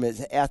 the term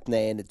is ethne,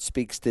 and it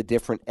speaks to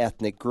different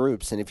ethnic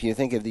groups. And if you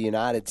think of the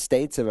United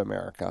States of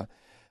America,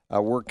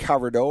 we're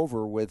covered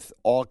over with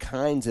all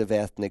kinds of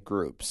ethnic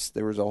groups.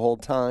 There was a whole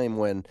time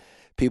when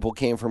people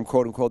came from,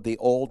 quote-unquote, the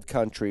old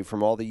country,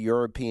 from all the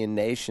European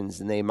nations,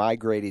 and they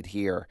migrated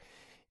here.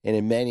 And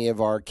in many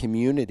of our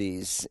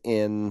communities,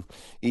 even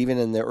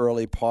in the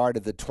early part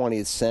of the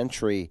 20th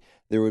century,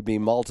 there would be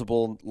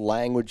multiple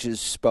languages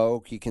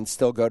spoke. You can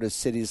still go to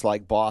cities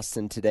like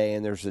Boston today,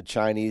 and there's a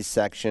Chinese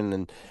section,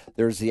 and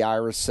there's the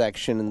Irish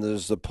section, and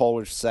there's the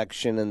Polish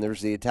section, and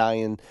there's the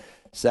Italian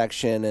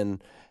section.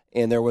 And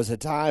there was a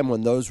time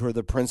when those were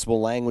the principal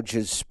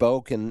languages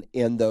spoken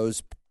in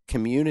those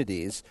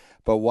communities.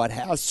 But what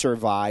has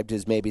survived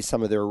is maybe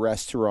some of their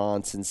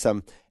restaurants and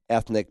some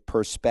ethnic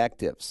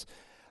perspectives.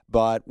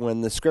 But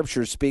when the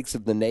Scripture speaks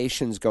of the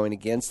nations going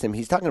against him,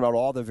 he's talking about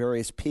all the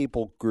various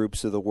people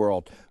groups of the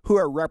world who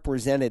are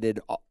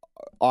represented,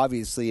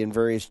 obviously, in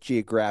various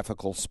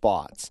geographical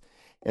spots.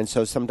 And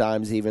so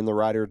sometimes even the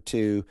writer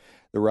to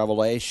the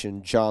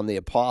Revelation, John the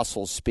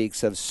Apostle,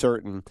 speaks of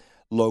certain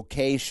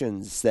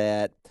locations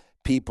that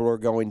people are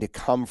going to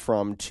come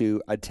from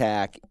to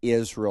attack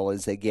Israel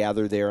as they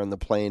gather there in the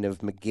plain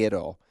of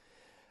Megiddo.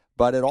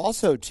 But it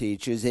also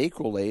teaches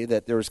equally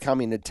that there's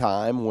coming a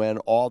time when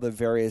all the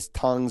various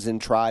tongues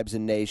and tribes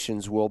and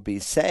nations will be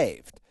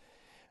saved.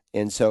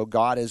 And so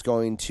God is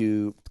going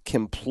to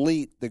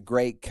complete the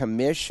Great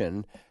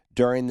Commission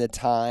during the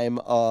time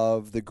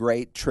of the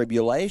Great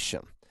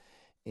Tribulation.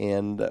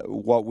 And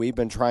what we've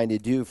been trying to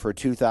do for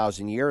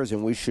 2,000 years,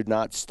 and we should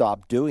not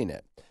stop doing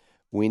it.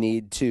 We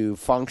need to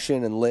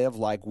function and live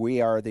like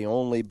we are the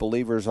only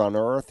believers on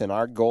earth, and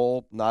our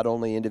goal, not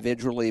only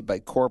individually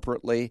but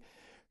corporately,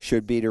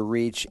 should be to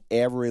reach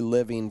every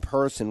living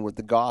person with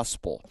the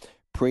gospel,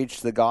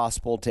 preach the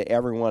gospel to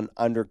everyone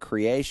under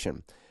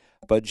creation.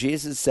 But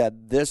Jesus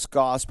said, this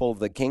gospel of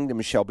the kingdom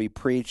shall be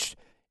preached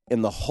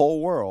in the whole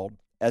world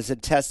as a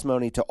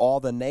testimony to all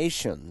the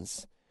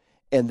nations,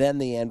 and then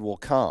the end will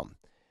come.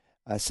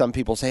 Some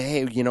people say,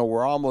 hey,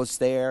 we're almost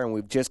there, and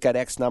we've just got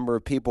X number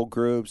of people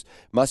groups,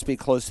 must be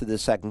close to the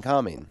second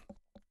coming.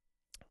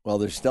 Well,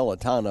 there's still a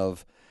ton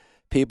of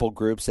people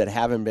groups that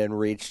haven't been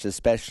reached,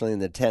 especially in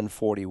the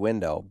 1040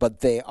 window, but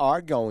they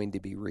are going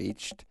to be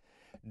reached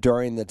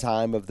during the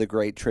time of the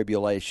Great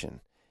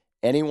Tribulation.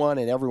 Anyone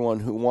and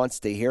everyone who wants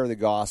to hear the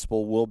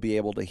gospel will be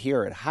able to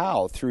hear it.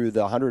 How? Through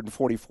the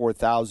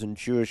 144,000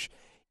 Jewish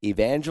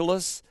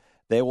evangelists.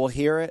 They will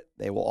hear it.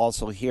 They will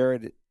also hear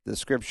it, the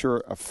Scripture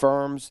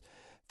affirms,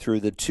 through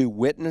the 2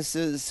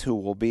 witnesses who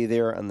will be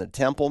there on the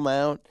Temple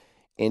Mount.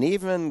 And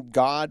even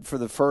God, for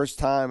the first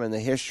time in the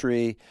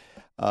history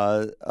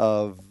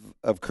of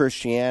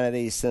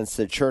Christianity since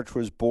the church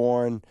was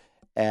born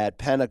at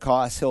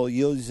Pentecost, he'll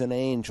use an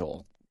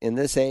angel. In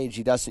this age,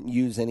 he doesn't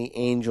use any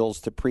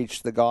angels to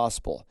preach the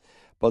gospel,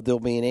 but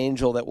there'll be an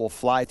angel that will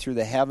fly through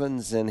the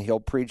heavens, and he'll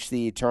preach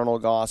the eternal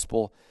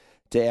gospel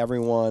to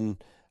everyone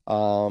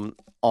on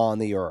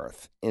the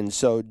earth. And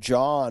so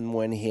John,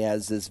 when he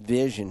has this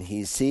vision,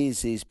 he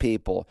sees these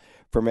people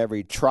from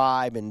every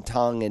tribe and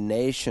tongue and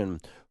nation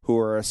who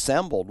are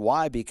assembled.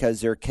 Why?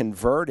 Because they're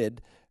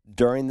converted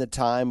during the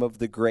time of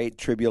the Great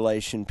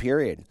Tribulation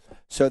period.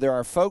 So there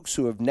are folks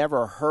who have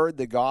never heard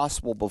the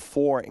gospel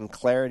before in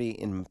clarity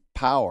and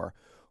power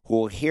who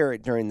will hear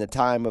it during the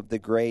time of the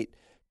Great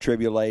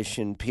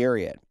Tribulation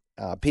period.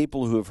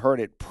 People who have heard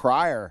it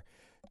prior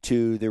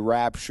to the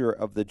rapture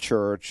of the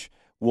church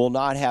will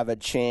not have a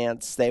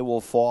chance. They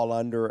will fall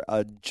under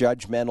a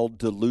judgmental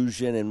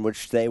delusion in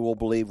which they will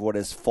believe what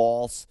is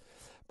false.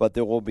 But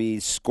there will be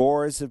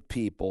scores of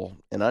people,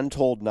 an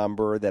untold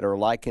number, that are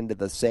likened to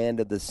the sand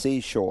of the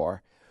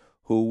seashore,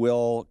 who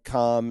will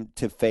come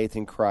to faith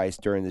in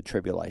Christ during the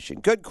tribulation.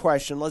 Good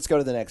question. Let's go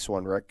to the next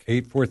one, Rick.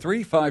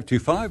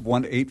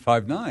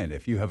 843-525-1859.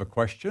 If you have a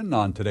question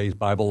on today's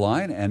Bible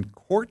line. And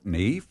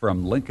Courtney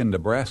from Lincoln,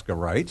 Nebraska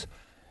writes,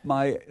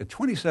 my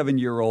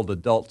 27-year-old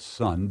adult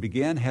son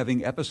began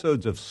having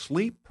episodes of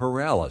sleep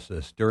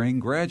paralysis during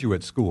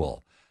graduate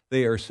school.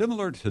 They are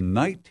similar to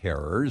night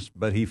terrors,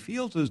 but he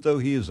feels as though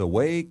he is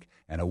awake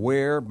and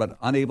aware but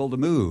unable to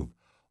move.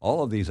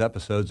 All of these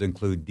episodes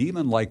include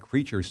demon-like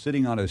creatures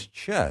sitting on his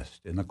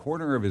chest, in the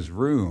corner of his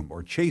room,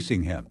 or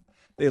chasing him.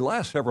 They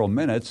last several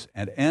minutes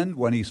and end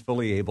when he's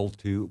fully able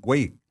to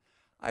wake.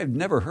 I've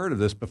never heard of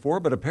this before,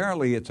 but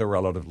apparently it's a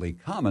relatively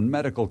common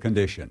medical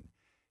condition.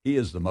 He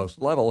is the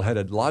most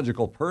level-headed,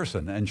 logical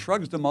person and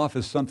shrugs them off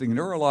as something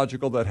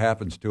neurological that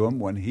happens to him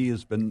when he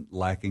has been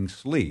lacking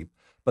sleep.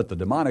 But the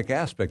demonic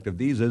aspect of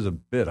these is a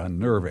bit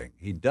unnerving.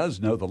 He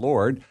does know the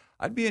Lord.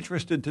 I'd be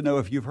interested to know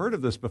if you've heard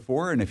of this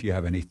before and if you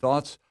have any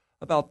thoughts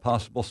about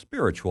possible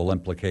spiritual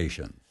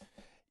implications.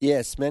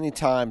 Yes, many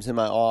times in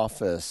my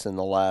office in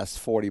the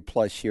last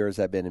 40-plus years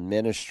I've been in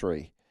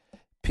ministry,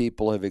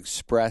 people have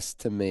expressed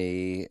to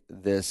me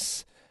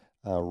this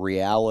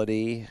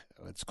reality.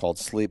 It's called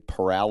sleep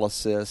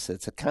paralysis.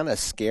 It's a kind of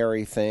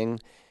scary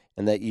thing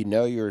in that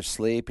you're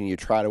asleep and you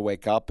try to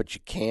wake up, but you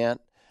can't.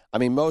 I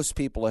mean, most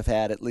people have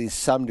had at least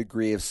some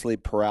degree of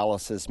sleep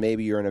paralysis.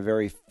 Maybe you're in a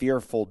very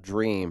fearful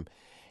dream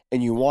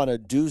and you want to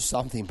do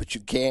something, but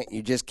you can't.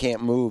 You just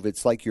can't move.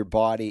 It's like your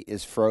body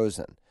is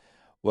frozen.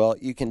 Well,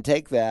 you can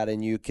take that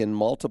and you can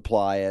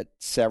multiply it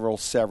several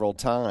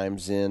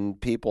times, and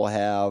people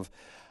have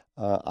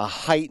a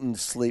heightened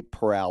sleep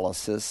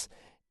paralysis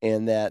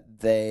in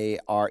that they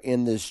are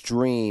in this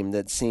dream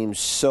that seems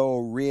so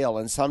real,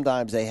 and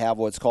sometimes they have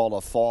what's called a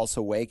false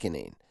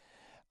awakening.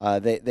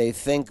 They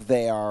think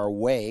they are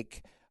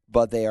awake,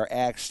 but they are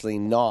actually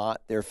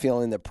not. They're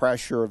feeling the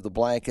pressure of the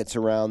blankets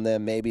around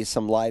them, maybe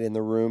some light in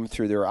the room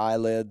through their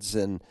eyelids,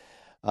 and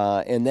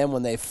then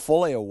when they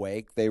fully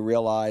awake, they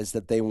realize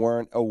that they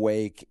weren't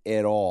awake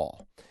at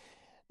all.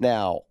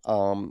 Now,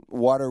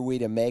 what are we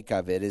to make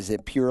of it? Is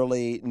it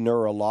purely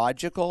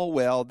neurological?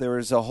 Well, there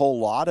is a whole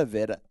lot of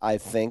it, I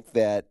think,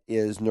 that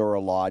is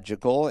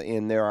neurological,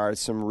 and there are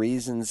some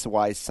reasons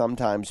why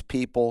sometimes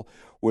people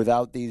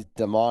without these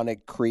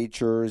demonic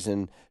creatures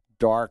and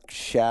dark,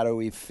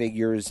 shadowy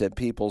figures that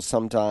people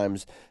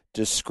sometimes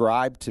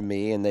describe to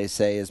me, and they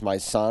say, is my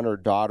son or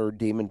daughter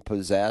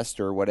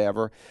demon-possessed or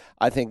whatever?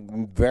 I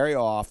think very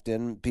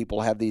often people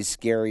have these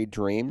scary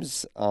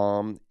dreams,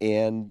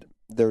 and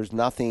there's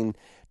nothing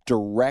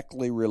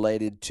directly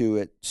related to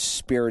it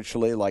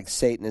spiritually, like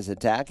Satan is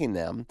attacking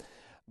them.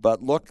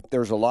 But look,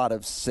 there's a lot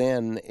of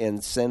sin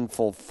and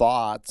sinful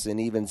thoughts and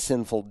even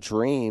sinful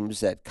dreams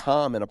that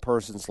come in a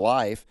person's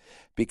life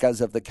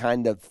because of the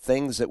kind of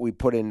things that we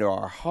put into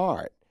our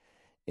heart.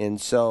 And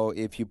so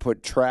if you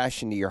put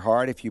trash into your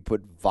heart, if you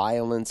put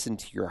violence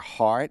into your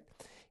heart,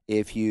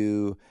 if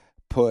you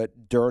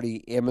put dirty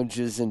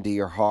images into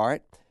your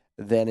heart,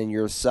 then in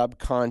your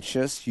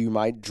subconscious you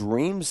might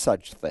dream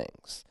such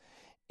things.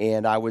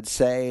 And I would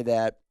say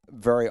that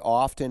very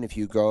often if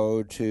you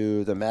go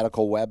to the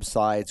medical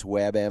websites,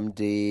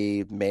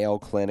 WebMD, Mayo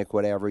Clinic,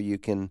 whatever, you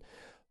can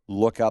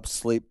look up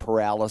sleep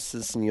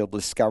paralysis, and you'll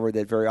discover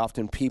that very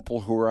often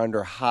people who are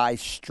under high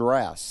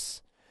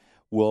stress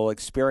will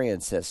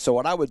experience this. So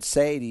what I would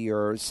say to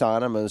your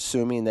son, I'm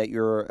assuming that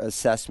your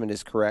assessment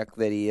is correct,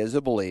 that he is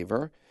a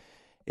believer,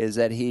 is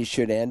that he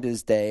should end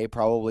his day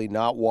probably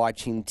not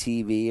watching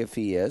TV if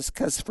he is,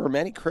 because for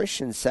many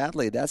Christians,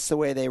 sadly, that's the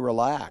way they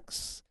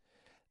relax.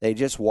 They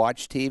just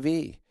watch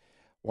TV.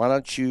 Why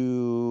don't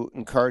you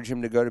encourage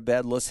him to go to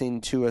bed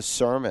listening to a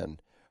sermon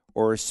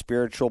or a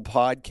spiritual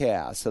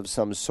podcast of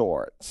some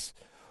sorts,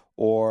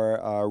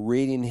 or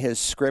reading his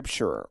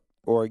scripture,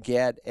 or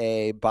get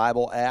a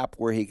Bible app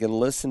where he can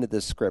listen to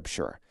the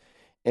scripture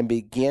and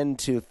begin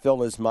to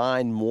fill his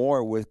mind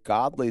more with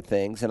godly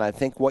things. And I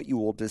think what you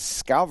will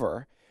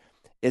discover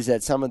is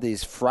that some of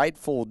these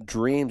frightful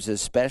dreams,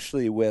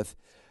 especially with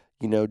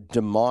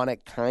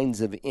demonic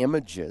kinds of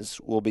images,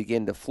 will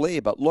begin to flee.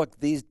 But look,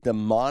 these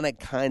demonic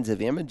kinds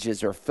of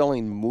images are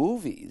filling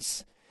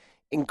movies.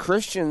 And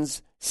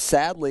Christians,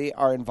 sadly,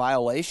 are in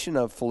violation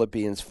of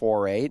Philippians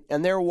 4:8,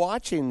 and they're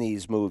watching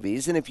these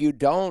movies. And if you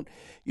don't,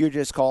 you're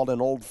just called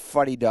an old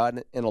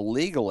fuddy-dud and a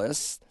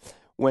legalist,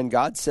 when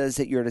God says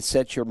that you're to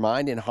set your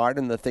mind and heart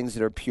on the things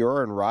that are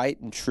pure and right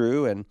and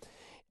true.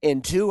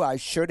 And two, I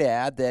should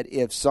add that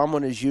if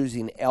someone is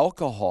using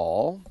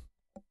alcohol,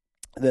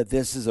 that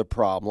this is a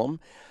problem.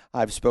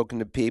 I've spoken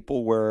to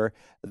people where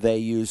they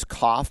use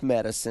cough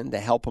medicine to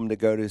help them to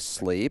go to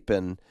sleep,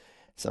 and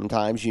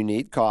sometimes you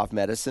need cough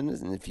medicine,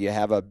 and if you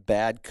have a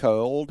bad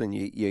cold and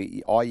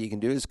you all you can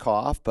do is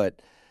cough, but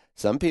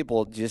some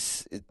people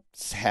just,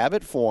 it's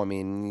habit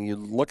forming. You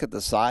look at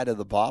the side of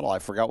the bottle, I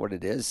forgot what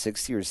it is,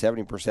 60 or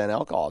 70%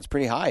 alcohol. It's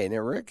pretty high, isn't it,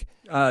 Rick?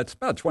 It's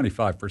about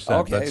 25%,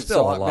 okay, but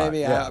still a lot.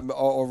 Maybe I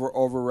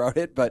overwrote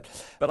it, but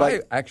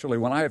I actually,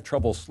 when I have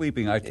trouble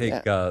sleeping, I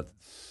take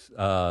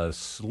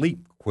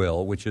Sleep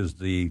Quill, which is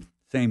the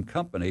same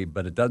company,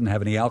 but it doesn't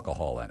have any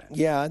alcohol in it.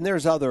 Yeah, and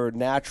there's other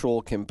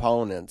natural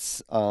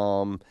components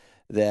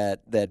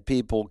that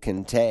people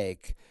can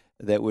take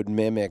that would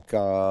mimic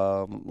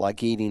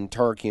like eating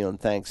turkey on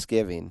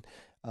Thanksgiving.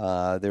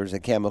 There's a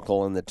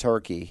chemical in the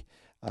turkey,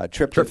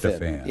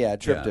 tryptophan. Yeah,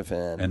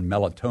 tryptophan. Yeah. And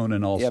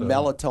melatonin also. Yeah,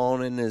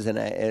 melatonin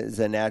is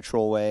a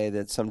natural way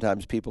that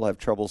sometimes people have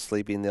trouble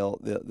sleeping.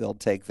 They'll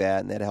take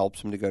that, and that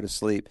helps them to go to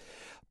sleep.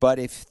 But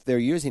if they're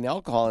using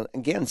alcohol,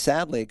 again,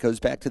 sadly, it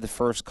goes back to the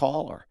first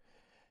caller.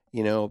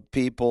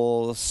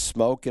 People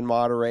smoke in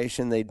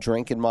moderation, they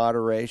drink in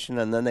moderation,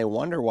 and then they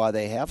wonder why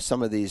they have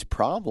some of these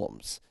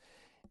problems.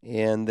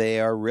 And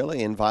they are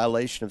really in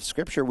violation of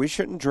Scripture. We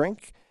shouldn't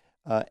drink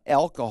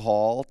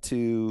alcohol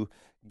to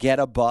get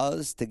a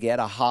buzz, to get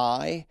a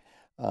high.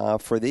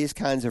 For these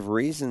kinds of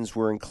reasons,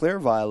 we're in clear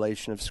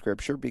violation of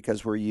Scripture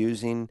because we're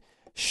using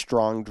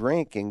strong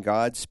drink, and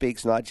God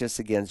speaks not just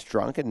against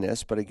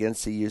drunkenness, but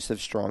against the use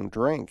of strong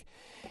drink.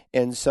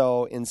 And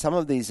so in some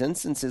of these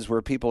instances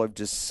where people have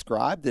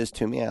described this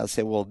to me, I'll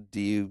say, well, do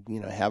you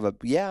have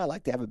I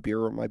like to have a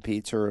beer with my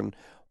pizza, and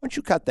why don't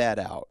you cut that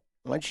out?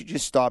 Why don't you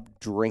just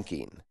stop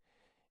drinking?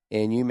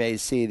 And you may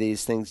see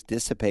these things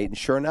dissipate, and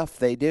sure enough,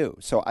 they do.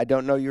 So I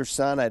don't know your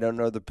son. I don't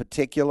know the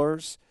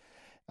particulars.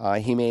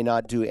 He may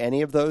not do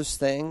any of those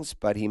things,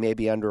 but he may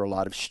be under a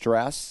lot of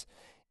stress,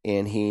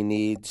 and he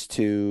needs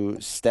to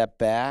step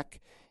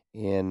back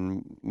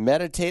and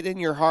meditate in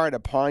your heart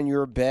upon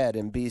your bed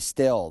and be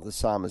still, the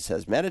psalmist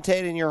says.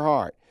 Meditate in your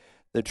heart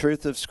the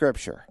truth of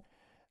Scripture.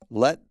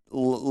 Let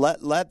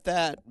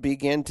that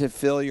begin to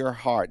fill your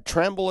heart.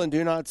 Tremble and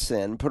do not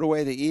sin. Put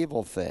away the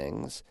evil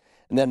things.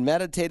 And then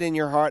meditate in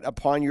your heart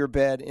upon your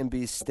bed and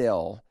be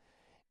still.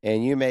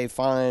 And you may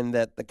find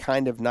that the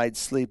kind of night's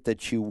sleep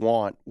that you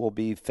want will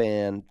be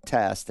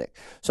fantastic.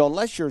 So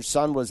unless your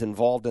son was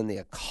involved in the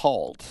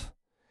occult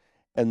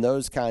and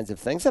those kinds of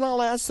things, and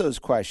I'll ask those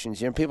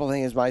questions. People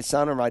think, is my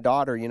son or my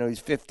daughter, he's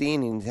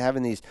 15 and he's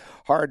having these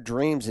hard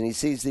dreams and he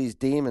sees these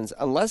demons.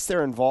 Unless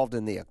they're involved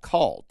in the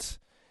occult,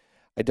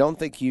 I don't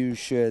think you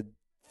should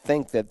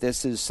think that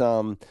this is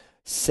some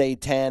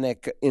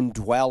satanic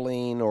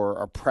indwelling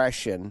or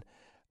oppression,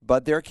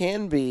 but there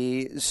can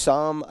be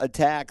some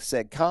attacks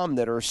that come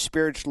that are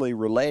spiritually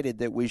related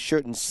that we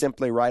shouldn't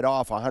simply write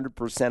off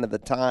 100% of the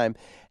time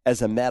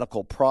as a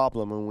medical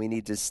problem, and we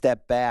need to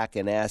step back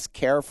and ask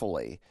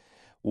carefully,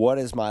 what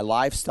is my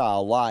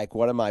lifestyle like?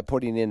 What am I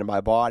putting into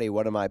my body?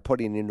 What am I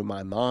putting into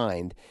my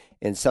mind?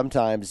 And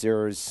sometimes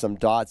there's some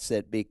dots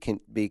that can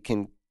be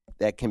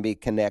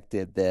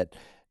connected that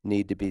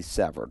need to be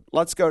severed.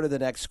 Let's go to the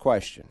next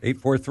question.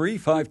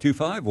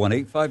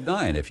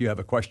 843-525-1859. If you have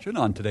a question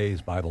on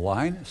today's Bible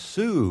line,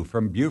 Sue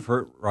from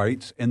Beaufort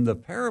writes, in the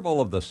parable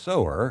of the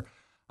sower,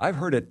 I've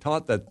heard it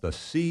taught that the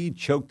seed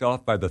choked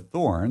off by the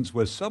thorns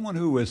was someone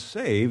who was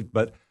saved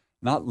but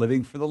not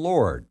living for the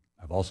Lord.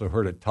 I've also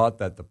heard it taught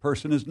that the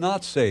person is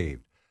not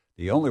saved.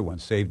 The only one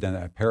saved in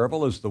that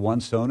parable is the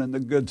one sown in the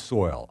good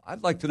soil.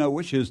 I'd like to know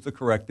which is the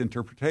correct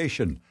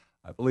interpretation.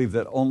 I believe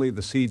that only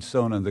the seeds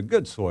sown in the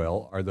good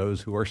soil are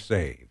those who are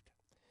saved.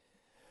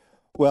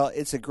 Well,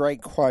 it's a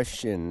great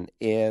question,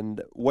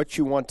 and what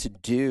you want to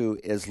do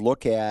is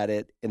look at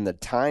it in the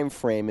time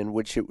frame in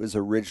which it was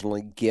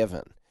originally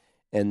given,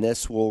 and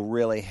this will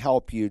really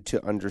help you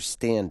to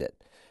understand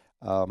it.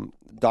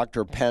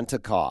 Dr.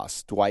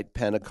 Pentecost, Dwight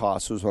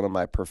Pentecost, was one of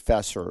my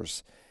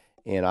professors,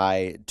 and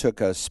I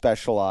took a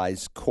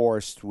specialized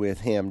course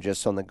with him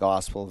just on the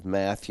Gospel of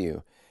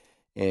Matthew.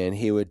 And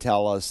he would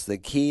tell us the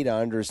key to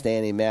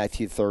understanding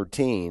Matthew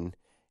 13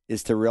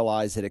 is to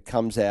realize that it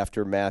comes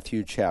after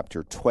Matthew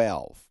chapter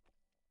 12.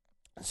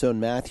 So in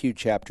Matthew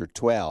chapter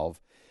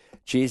 12,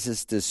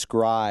 Jesus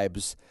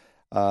describes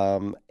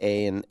an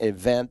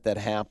event that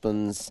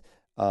happens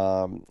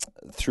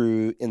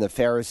in the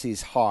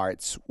Pharisees'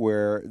 hearts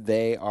where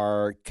they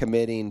are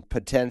committing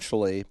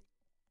potentially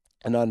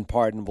an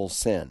unpardonable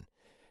sin.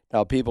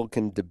 Now, people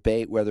can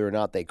debate whether or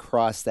not they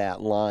crossed that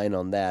line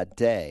on that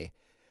day,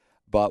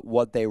 but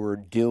what they were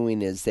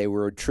doing is they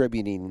were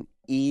attributing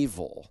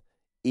evil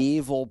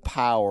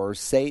power,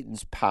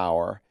 Satan's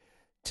power,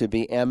 to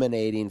be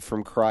emanating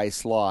from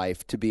Christ's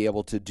life to be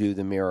able to do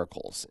the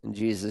miracles. And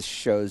Jesus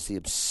shows the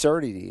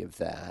absurdity of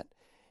that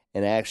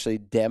and actually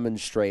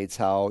demonstrates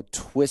how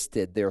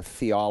twisted their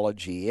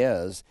theology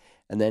is,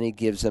 and then he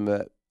gives them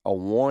a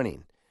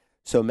warning.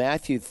 So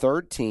Matthew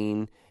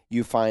 13,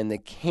 you find the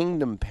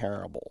kingdom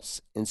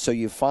parables. And so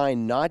you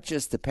find not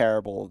just the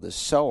parable of the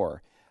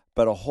sower,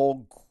 but a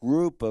whole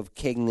group of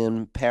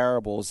kingdom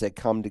parables that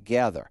come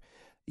together.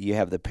 You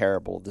have the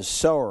parable of the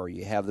sower.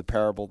 You have the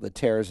parable of the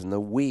tares and the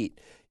wheat.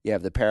 You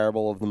have the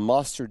parable of the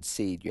mustard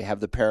seed. You have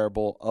the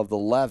parable of the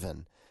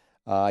leaven.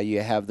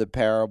 You have the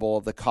parable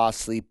of the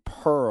costly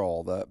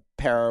pearl, the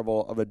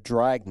parable of a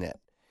dragnet.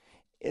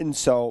 And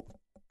so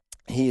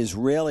he is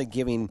really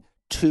giving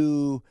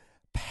two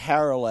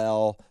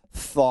parallel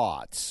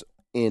thoughts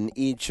in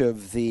each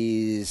of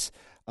these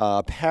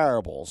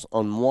parables.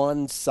 On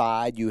one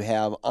side, you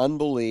have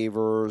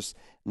unbelievers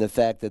and the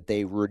fact that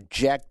they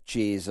reject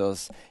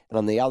Jesus, and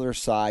on the other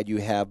side, you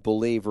have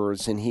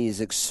believers, and he's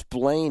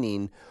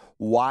explaining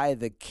why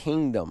the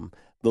kingdom,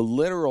 the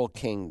literal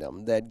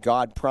kingdom that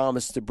God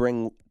promised to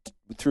bring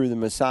through the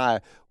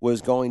Messiah,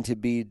 was going to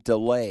be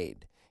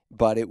delayed,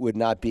 but it would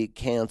not be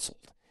canceled.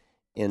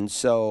 And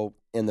so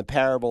in the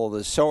parable of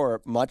the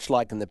sower, much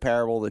like in the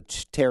parable of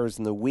the tares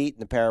and the wheat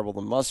and the parable of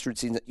the mustard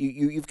seed,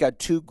 you've got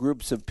two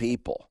groups of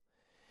people.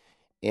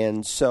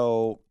 And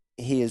so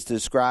he is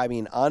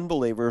describing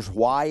unbelievers.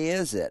 Why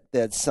is it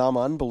that some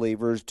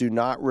unbelievers do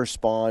not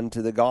respond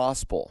to the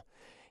gospel?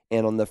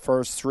 And on the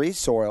first three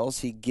soils,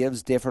 he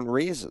gives different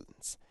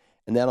reasons.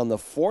 And then on the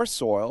fourth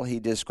soil, he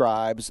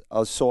describes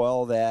a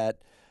soil that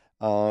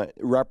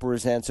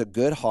represents a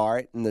good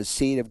heart, and the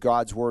seed of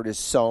God's word is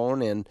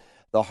sown, and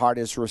the heart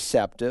is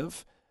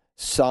receptive.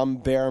 Some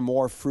bear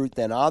more fruit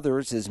than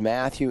others, as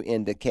Matthew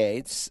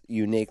indicates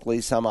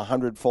uniquely, some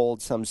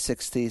 100-fold, some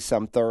 60,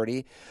 some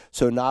 30.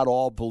 So not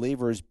all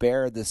believers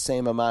bear the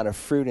same amount of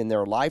fruit in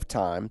their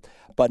lifetime,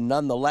 but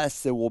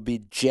nonetheless there will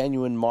be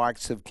genuine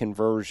marks of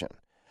conversion.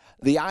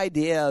 The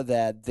idea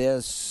that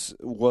this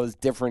was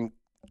different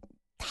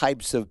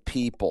types of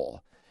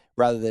people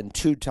rather than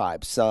two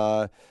types.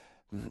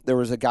 There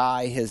was a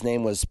guy, his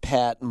name was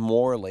Pat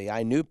Morley.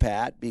 I knew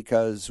Pat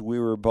because we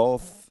were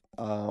both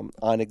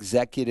on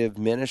executive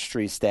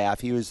ministry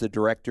staff. He was the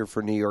director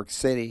for New York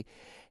City,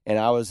 and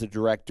I was the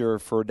director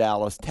for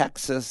Dallas,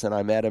 Texas, and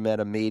I met him at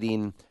a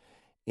meeting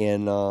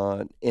in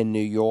New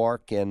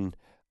York, and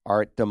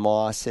Art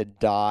DeMoss had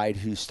died,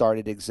 who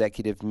started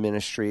Executive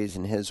Ministries,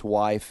 and his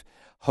wife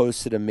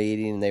hosted a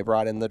meeting, and they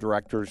brought in the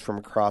directors from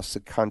across the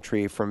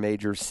country from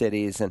major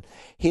cities, and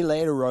he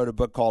later wrote a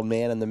book called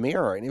Man in the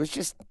Mirror, and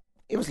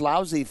it was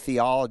lousy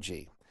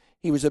theology.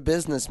 He was a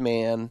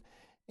businessman,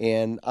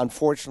 and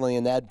unfortunately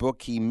in that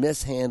book he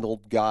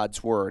mishandled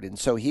God's word, and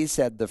so he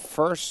said the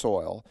first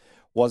soil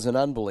was an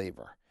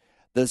unbeliever.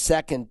 The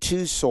second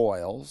two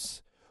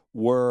soils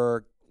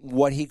were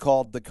what he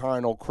called the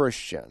carnal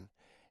Christian,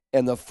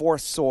 and the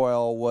fourth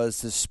soil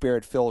was the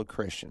Spirit-filled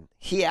Christian.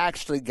 He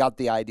actually got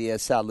the idea,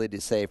 sadly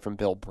to say, from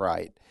Bill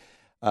Bright.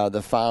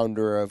 the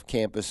founder of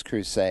Campus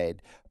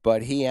Crusade.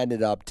 But he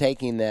ended up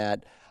taking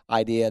that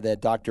idea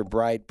that Dr.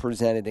 Bright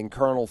presented in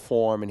kernel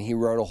form, and he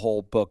wrote a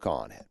whole book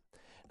on it.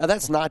 Now,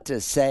 that's not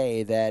to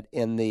say that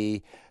in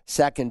the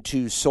second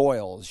two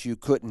soils you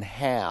couldn't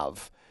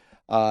have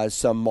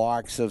some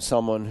marks of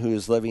someone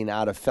who's living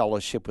out of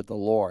fellowship with the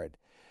Lord.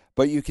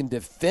 But you can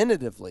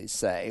definitively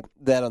say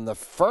that on the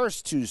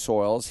first two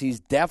soils, he's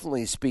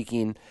definitely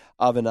speaking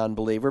of an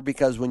unbeliever,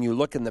 because when you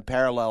look in the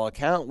parallel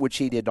account, which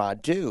he did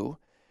not do,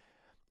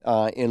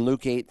 in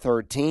Luke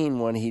 8:13,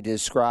 when he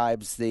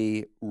describes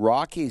the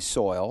rocky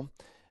soil,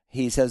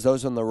 he says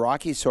those on the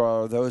rocky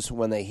soil are those who,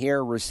 when they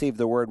hear, receive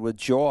the word with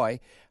joy,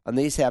 and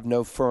these have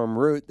no firm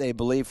root. They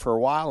believe for a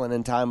while, and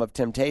in time of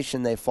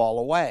temptation they fall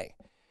away.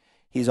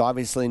 He's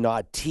obviously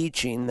not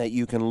teaching that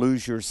you can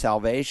lose your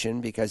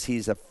salvation, because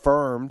he's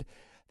affirmed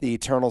the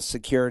eternal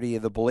security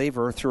of the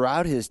believer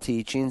throughout his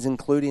teachings,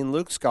 including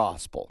Luke's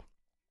gospel.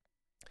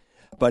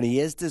 But he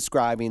is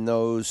describing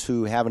those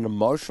who have an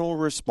emotional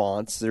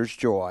response. There's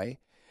joy.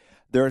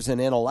 There's an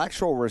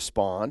intellectual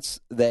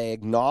response. They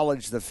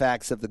acknowledge the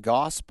facts of the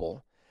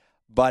gospel,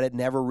 but it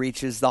never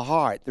reaches the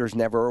heart. There's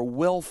never a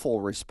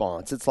willful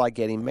response. It's like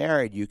getting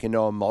married. You can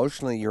know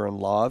emotionally you're in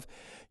love.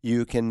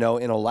 You can know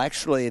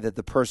intellectually that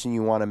the person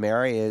you want to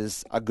marry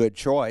is a good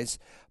choice,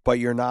 but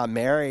you're not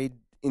married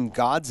in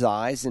God's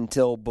eyes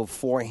until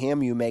before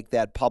him you make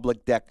that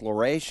public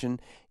declaration.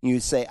 You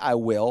say, I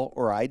will,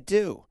 or I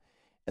do.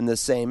 And the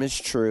same is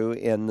true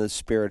in the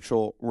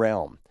spiritual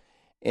realm.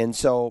 And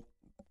so,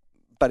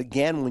 but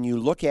again, when you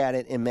look at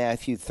it in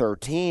Matthew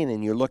 13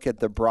 and you look at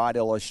the broad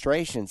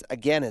illustrations,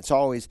 again, it's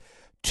always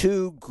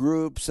two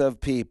groups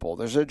of people.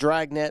 There's a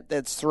dragnet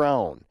that's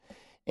thrown,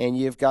 and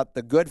you've got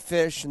the good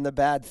fish and the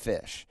bad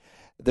fish.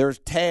 There's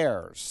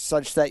tares,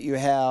 such that you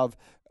have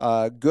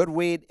good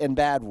wheat and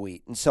bad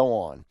wheat, and so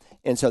on.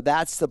 And so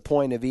that's the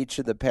point of each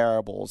of the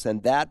parables.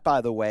 And that,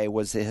 by the way,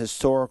 was a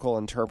historical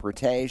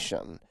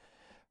interpretation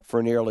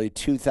for nearly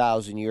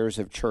 2,000 years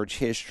of church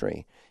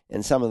history.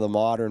 And some of the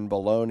modern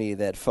baloney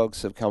that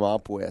folks have come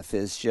up with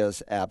is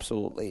just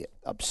absolutely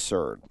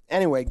absurd.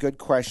 Anyway, good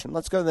question.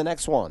 Let's go to the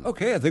next one.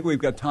 Okay, I think we've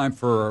got time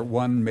for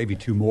one, maybe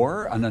two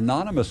more. An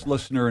anonymous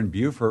listener in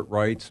Beaufort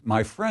writes,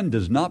 my friend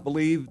does not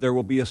believe there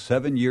will be a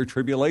 7-year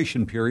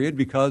tribulation period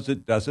because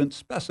it doesn't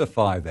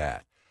specify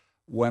that.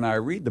 When I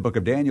read the book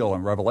of Daniel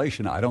and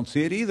Revelation, I don't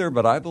see it either,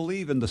 but I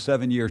believe in the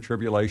 7-year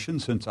tribulation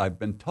since I've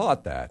been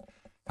taught that.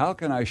 How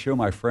can I show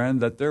my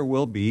friend that there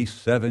will be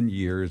 7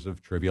 years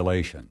of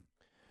tribulation?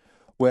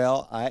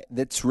 Well,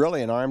 that's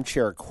really an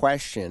armchair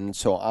question,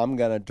 so I'm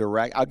going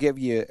to I'll give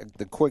you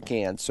the quick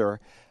answer,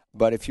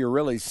 but if you're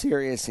really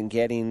serious in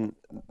getting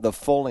the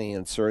full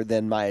answer,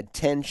 then my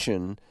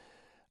attention,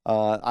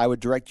 I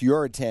would direct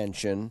your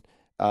attention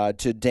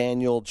to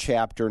Daniel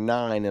chapter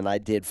 9, and I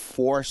did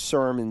 4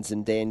 sermons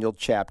in Daniel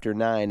chapter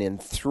 9,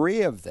 and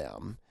 3 of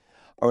them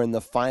are in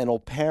the final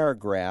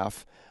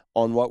paragraph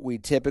on what we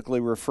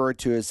typically refer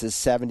to as the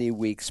 70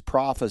 weeks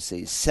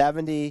prophecy.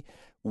 70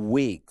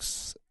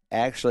 weeks,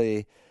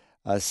 actually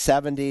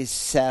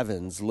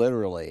 77s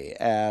literally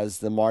as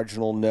the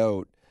marginal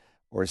note,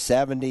 or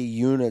 70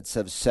 units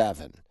of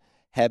 7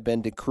 have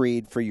been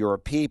decreed for your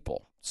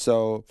people.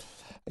 So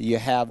you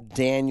have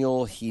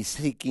Daniel, he's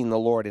seeking the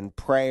Lord in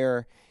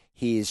prayer.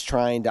 He's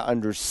trying to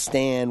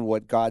understand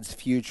what God's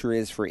future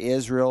is for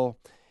Israel.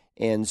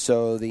 And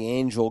so the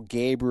angel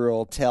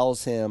Gabriel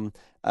tells him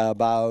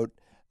about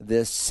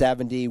this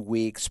 70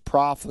 weeks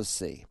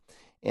prophecy.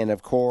 And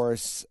of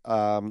course,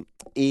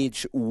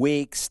 each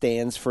week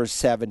stands for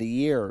 70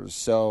 years.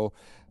 So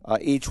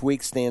each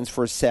week stands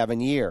for 7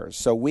 years.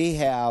 So we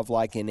have,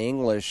 like in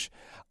English,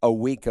 a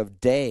week of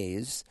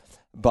days,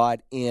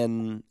 but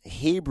in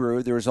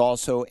Hebrew, there's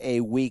also a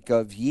week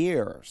of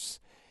years.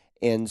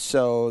 And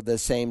so the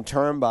same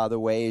term, by the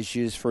way, is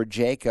used for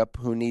Jacob,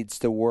 who needs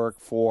to work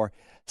for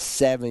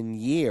 7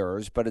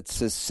 years, but it's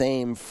the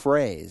same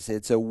phrase.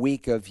 It's a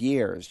week of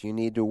years. You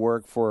need to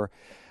work for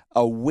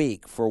a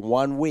week, for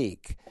 1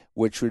 week,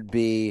 which would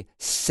be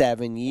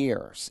 7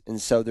 years.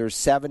 And so there's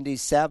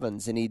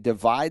 77s, and he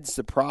divides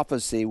the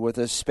prophecy with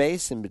a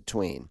space in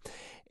between.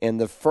 And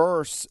the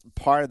first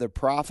part of the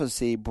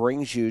prophecy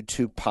brings you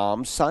to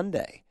Palm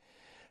Sunday,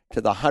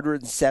 to the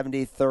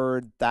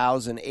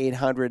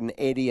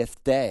 173,880th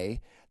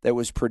day that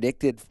was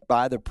predicted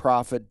by the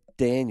prophet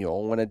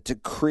Daniel, when a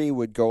decree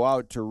would go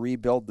out to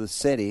rebuild the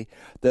city,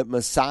 that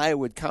Messiah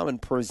would come and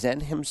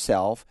present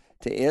himself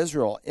to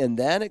Israel. And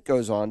then it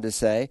goes on to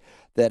say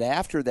that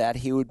after that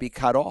he would be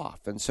cut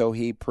off. And so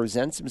he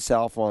presents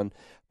himself on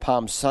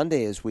Palm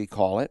Sunday, as we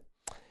call it.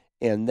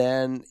 And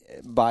then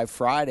by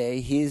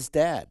Friday, he's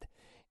dead.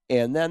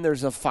 And then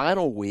there's a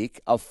final week,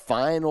 a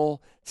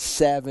final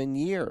 7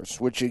 years,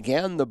 which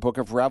again the book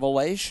of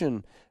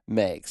Revelation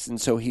makes. And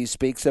so he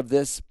speaks of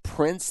this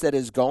prince that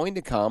is going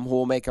to come, who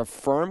will make a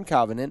firm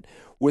covenant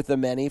with the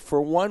many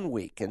for 1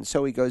 week. And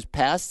so he goes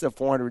past the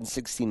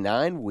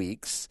 469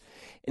 weeks,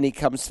 and he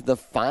comes to the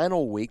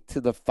final week, to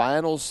the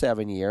final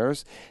 7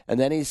 years. And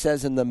then he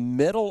says in the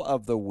middle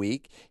of the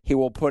week, he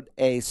will put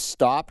a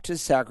stop to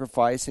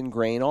sacrifice and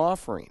grain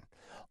offering.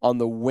 on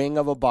the wing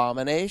of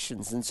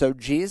abominations. And so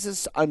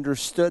Jesus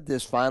understood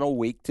this final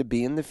week to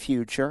be in the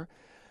future.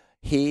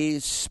 He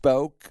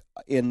spoke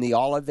in the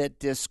Olivet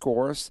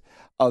Discourse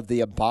of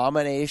the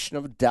abomination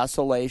of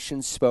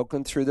desolation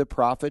spoken through the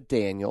prophet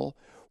Daniel.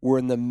 We're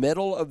in the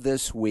middle of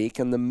this week,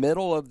 in the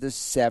middle of this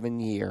 7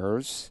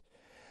 years.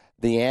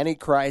 The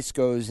Antichrist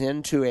goes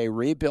into a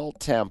rebuilt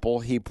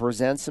temple. He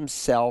presents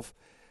himself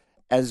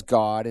as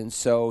God, and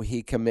so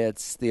he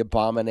commits the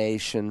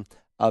abomination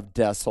of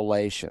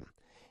desolation.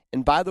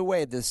 And by the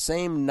way, the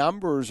same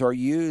numbers are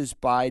used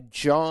by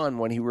John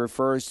when he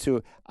refers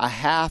to a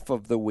half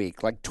of the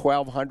week, like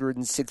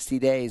 1,260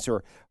 days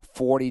or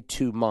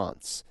 42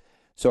 months.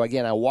 So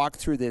again, I walk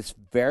through this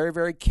very,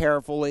 very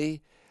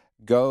carefully.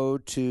 Go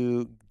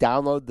to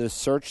download the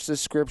Search the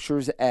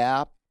Scriptures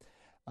app.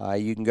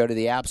 You can go to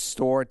the App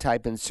Store,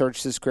 type in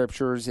Search the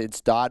Scriptures.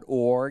 It's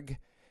 .org,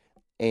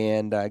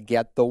 and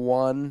get the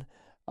one.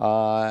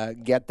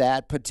 Get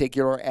that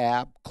particular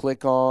app,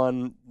 click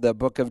on the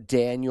book of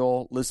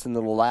Daniel, listen to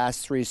the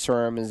last 3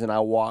 sermons, and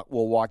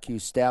we'll walk you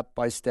step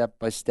by step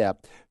by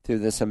step through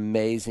this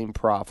amazing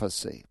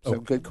prophecy. So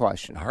good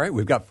question. All right,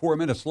 we've got 4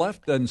 minutes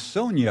left, and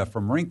Sonia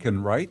from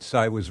Rincon writes,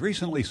 I was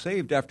recently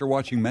saved after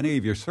watching many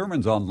of your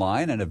sermons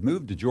online and have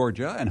moved to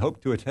Georgia and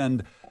hope to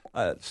attend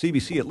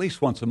CBC at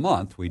least once a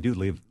month. We do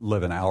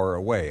live an hour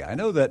away. I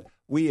know that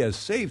we as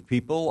saved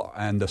people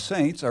and the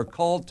saints are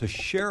called to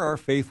share our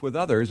faith with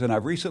others, and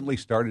I've recently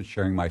started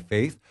sharing my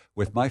faith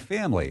with my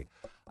family.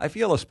 I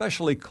feel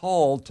especially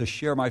called to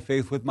share my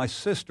faith with my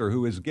sister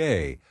who is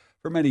gay.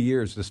 For many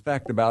years, this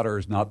fact about her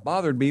has not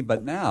bothered me,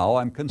 but now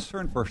I'm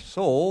concerned for her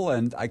soul,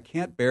 and I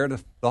can't bear the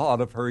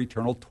thought of her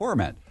eternal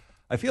torment.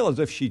 I feel as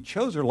if she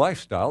chose her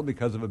lifestyle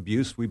because of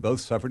abuse we both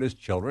suffered as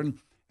children,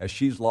 as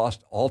she's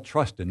lost all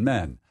trust in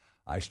men.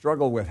 I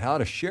struggle with how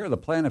to share the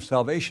plan of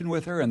salvation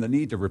with her and the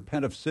need to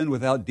repent of sin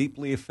without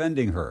deeply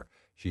offending her.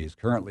 She is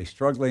currently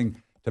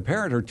struggling to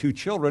parent her 2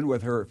 children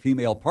with her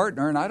female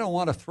partner, and I don't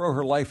want to throw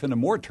her life into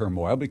more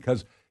turmoil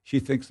because she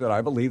thinks that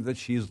I believe that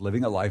she is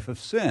living a life of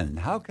sin.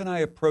 How can I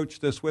approach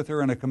this with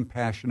her in a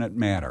compassionate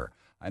manner?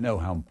 I know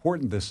how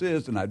important this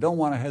is, and I don't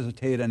want to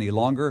hesitate any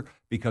longer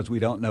because we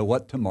don't know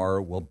what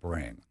tomorrow will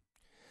bring.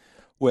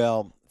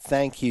 Well,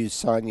 thank you,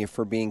 Sonia,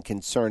 for being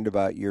concerned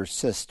about your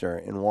sister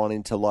and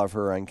wanting to love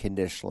her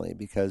unconditionally,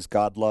 because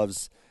God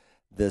loves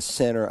the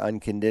sinner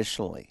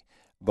unconditionally.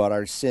 But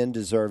our sin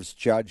deserves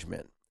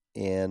judgment,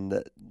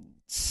 and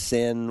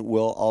sin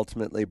will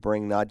ultimately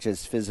bring not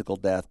just physical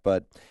death,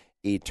 but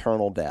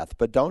eternal death.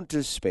 But don't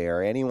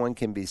despair. Anyone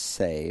can be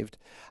saved.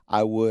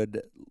 I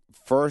would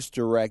first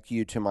direct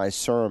you to my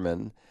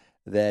sermon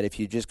that if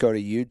you just go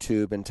to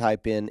YouTube and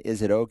type in,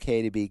 "Is it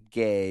okay to be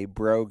gay,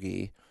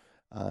 Broggi?"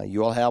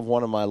 You'll have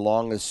one of my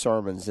longest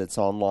sermons that's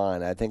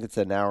online. I think it's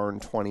an hour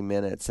and 20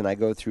 minutes, and I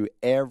go through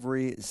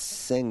every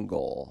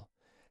single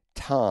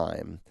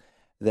time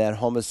that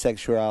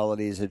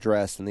homosexuality is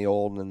addressed in the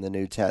Old and the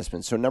New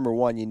Testament. So number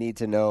one, you need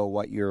to know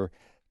what you're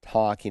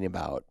talking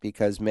about,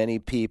 because many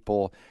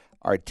people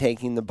are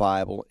taking the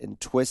Bible and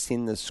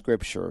twisting the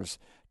Scriptures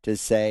to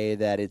say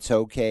that it's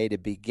okay to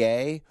be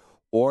gay,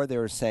 or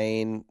they're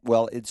saying,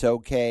 well, it's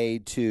okay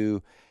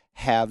to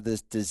have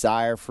this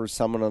desire for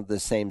someone of the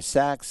same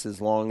sex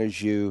as long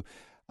as you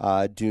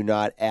do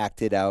not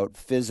act it out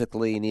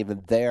physically. And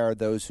even there,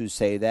 those who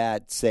say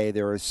that say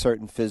there are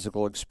certain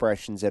physical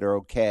expressions that are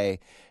okay,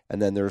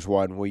 and then there's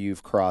one where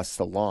you've crossed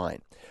the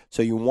line.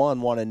 So you,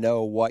 want to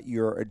know what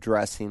you're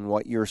addressing,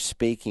 what you're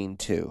speaking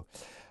to.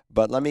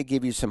 But let me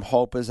give you some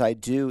hope as I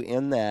do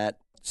in that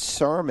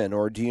sermon.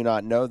 Or do you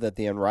not know that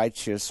the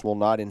unrighteous will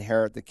not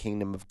inherit the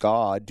kingdom of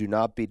God? Do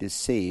not be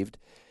deceived.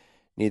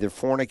 Neither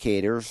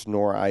fornicators,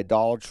 nor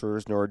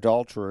idolaters, nor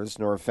adulterers,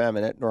 nor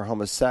effeminate, nor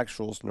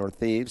homosexuals, nor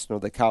thieves,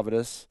 nor the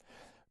covetous,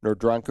 nor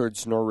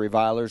drunkards, nor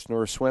revilers,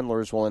 nor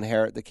swindlers will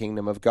inherit the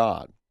kingdom of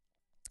God.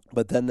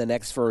 But then the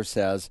next verse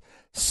says,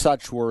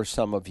 such were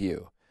some of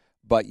you,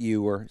 but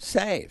you were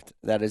saved.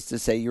 That is to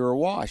say, you were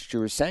washed, you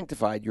were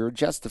sanctified, you were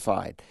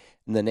justified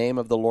in the name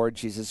of the Lord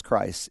Jesus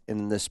Christ,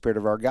 in the Spirit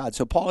of our God.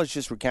 So Paul is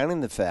just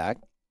recounting the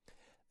fact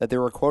that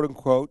there were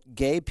quote-unquote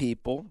gay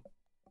people,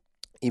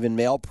 even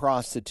male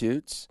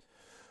prostitutes,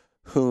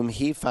 whom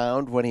he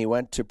found when he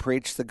went to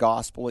preach the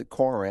gospel at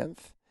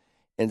Corinth,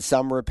 and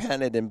some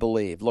repented and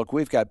believed. Look,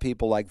 we've got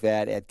people like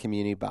that at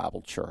Community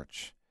Bible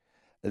Church.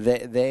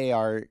 They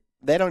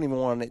don't even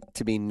want it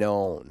to be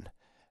known.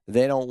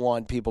 They don't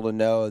want people to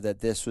know that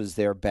this was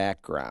their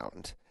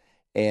background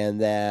and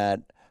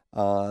that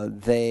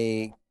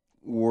they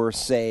were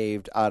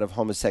saved out of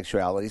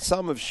homosexuality.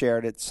 Some have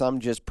shared it.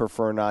 Some just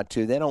prefer not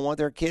to. They don't want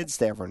their kids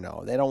to ever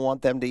know. They don't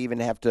want them to even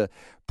have to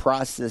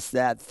process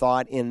that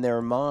thought in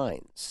their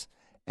minds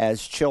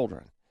as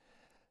children.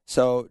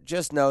 So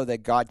just know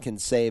that God can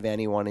save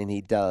anyone, and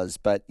he does.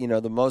 But,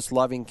 the most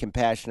loving,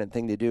 compassionate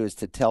thing to do is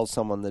to tell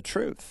someone the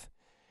truth.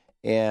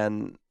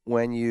 And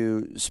when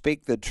you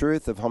speak the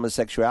truth of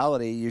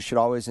homosexuality, you should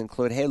always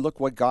include, hey, look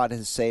what God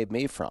has saved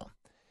me from.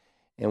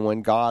 And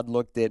when God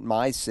looked at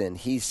my sin,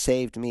 he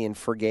saved me and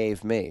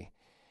forgave me.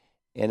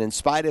 And in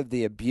spite of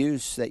the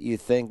abuse that you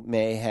think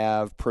may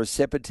have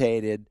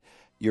precipitated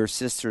your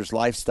sister's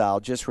lifestyle,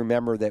 just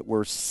remember that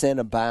where sin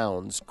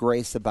abounds,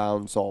 grace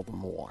abounds all the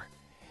more.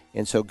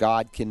 And so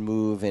God can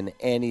move in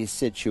any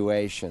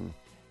situation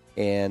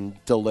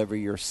and deliver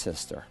your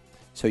sister.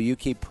 So you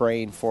keep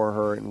praying for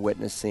her and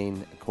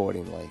witnessing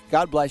accordingly.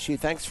 God bless you.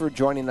 Thanks for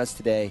joining us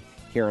today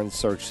here in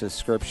Search the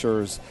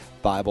Scriptures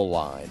Bible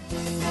Line.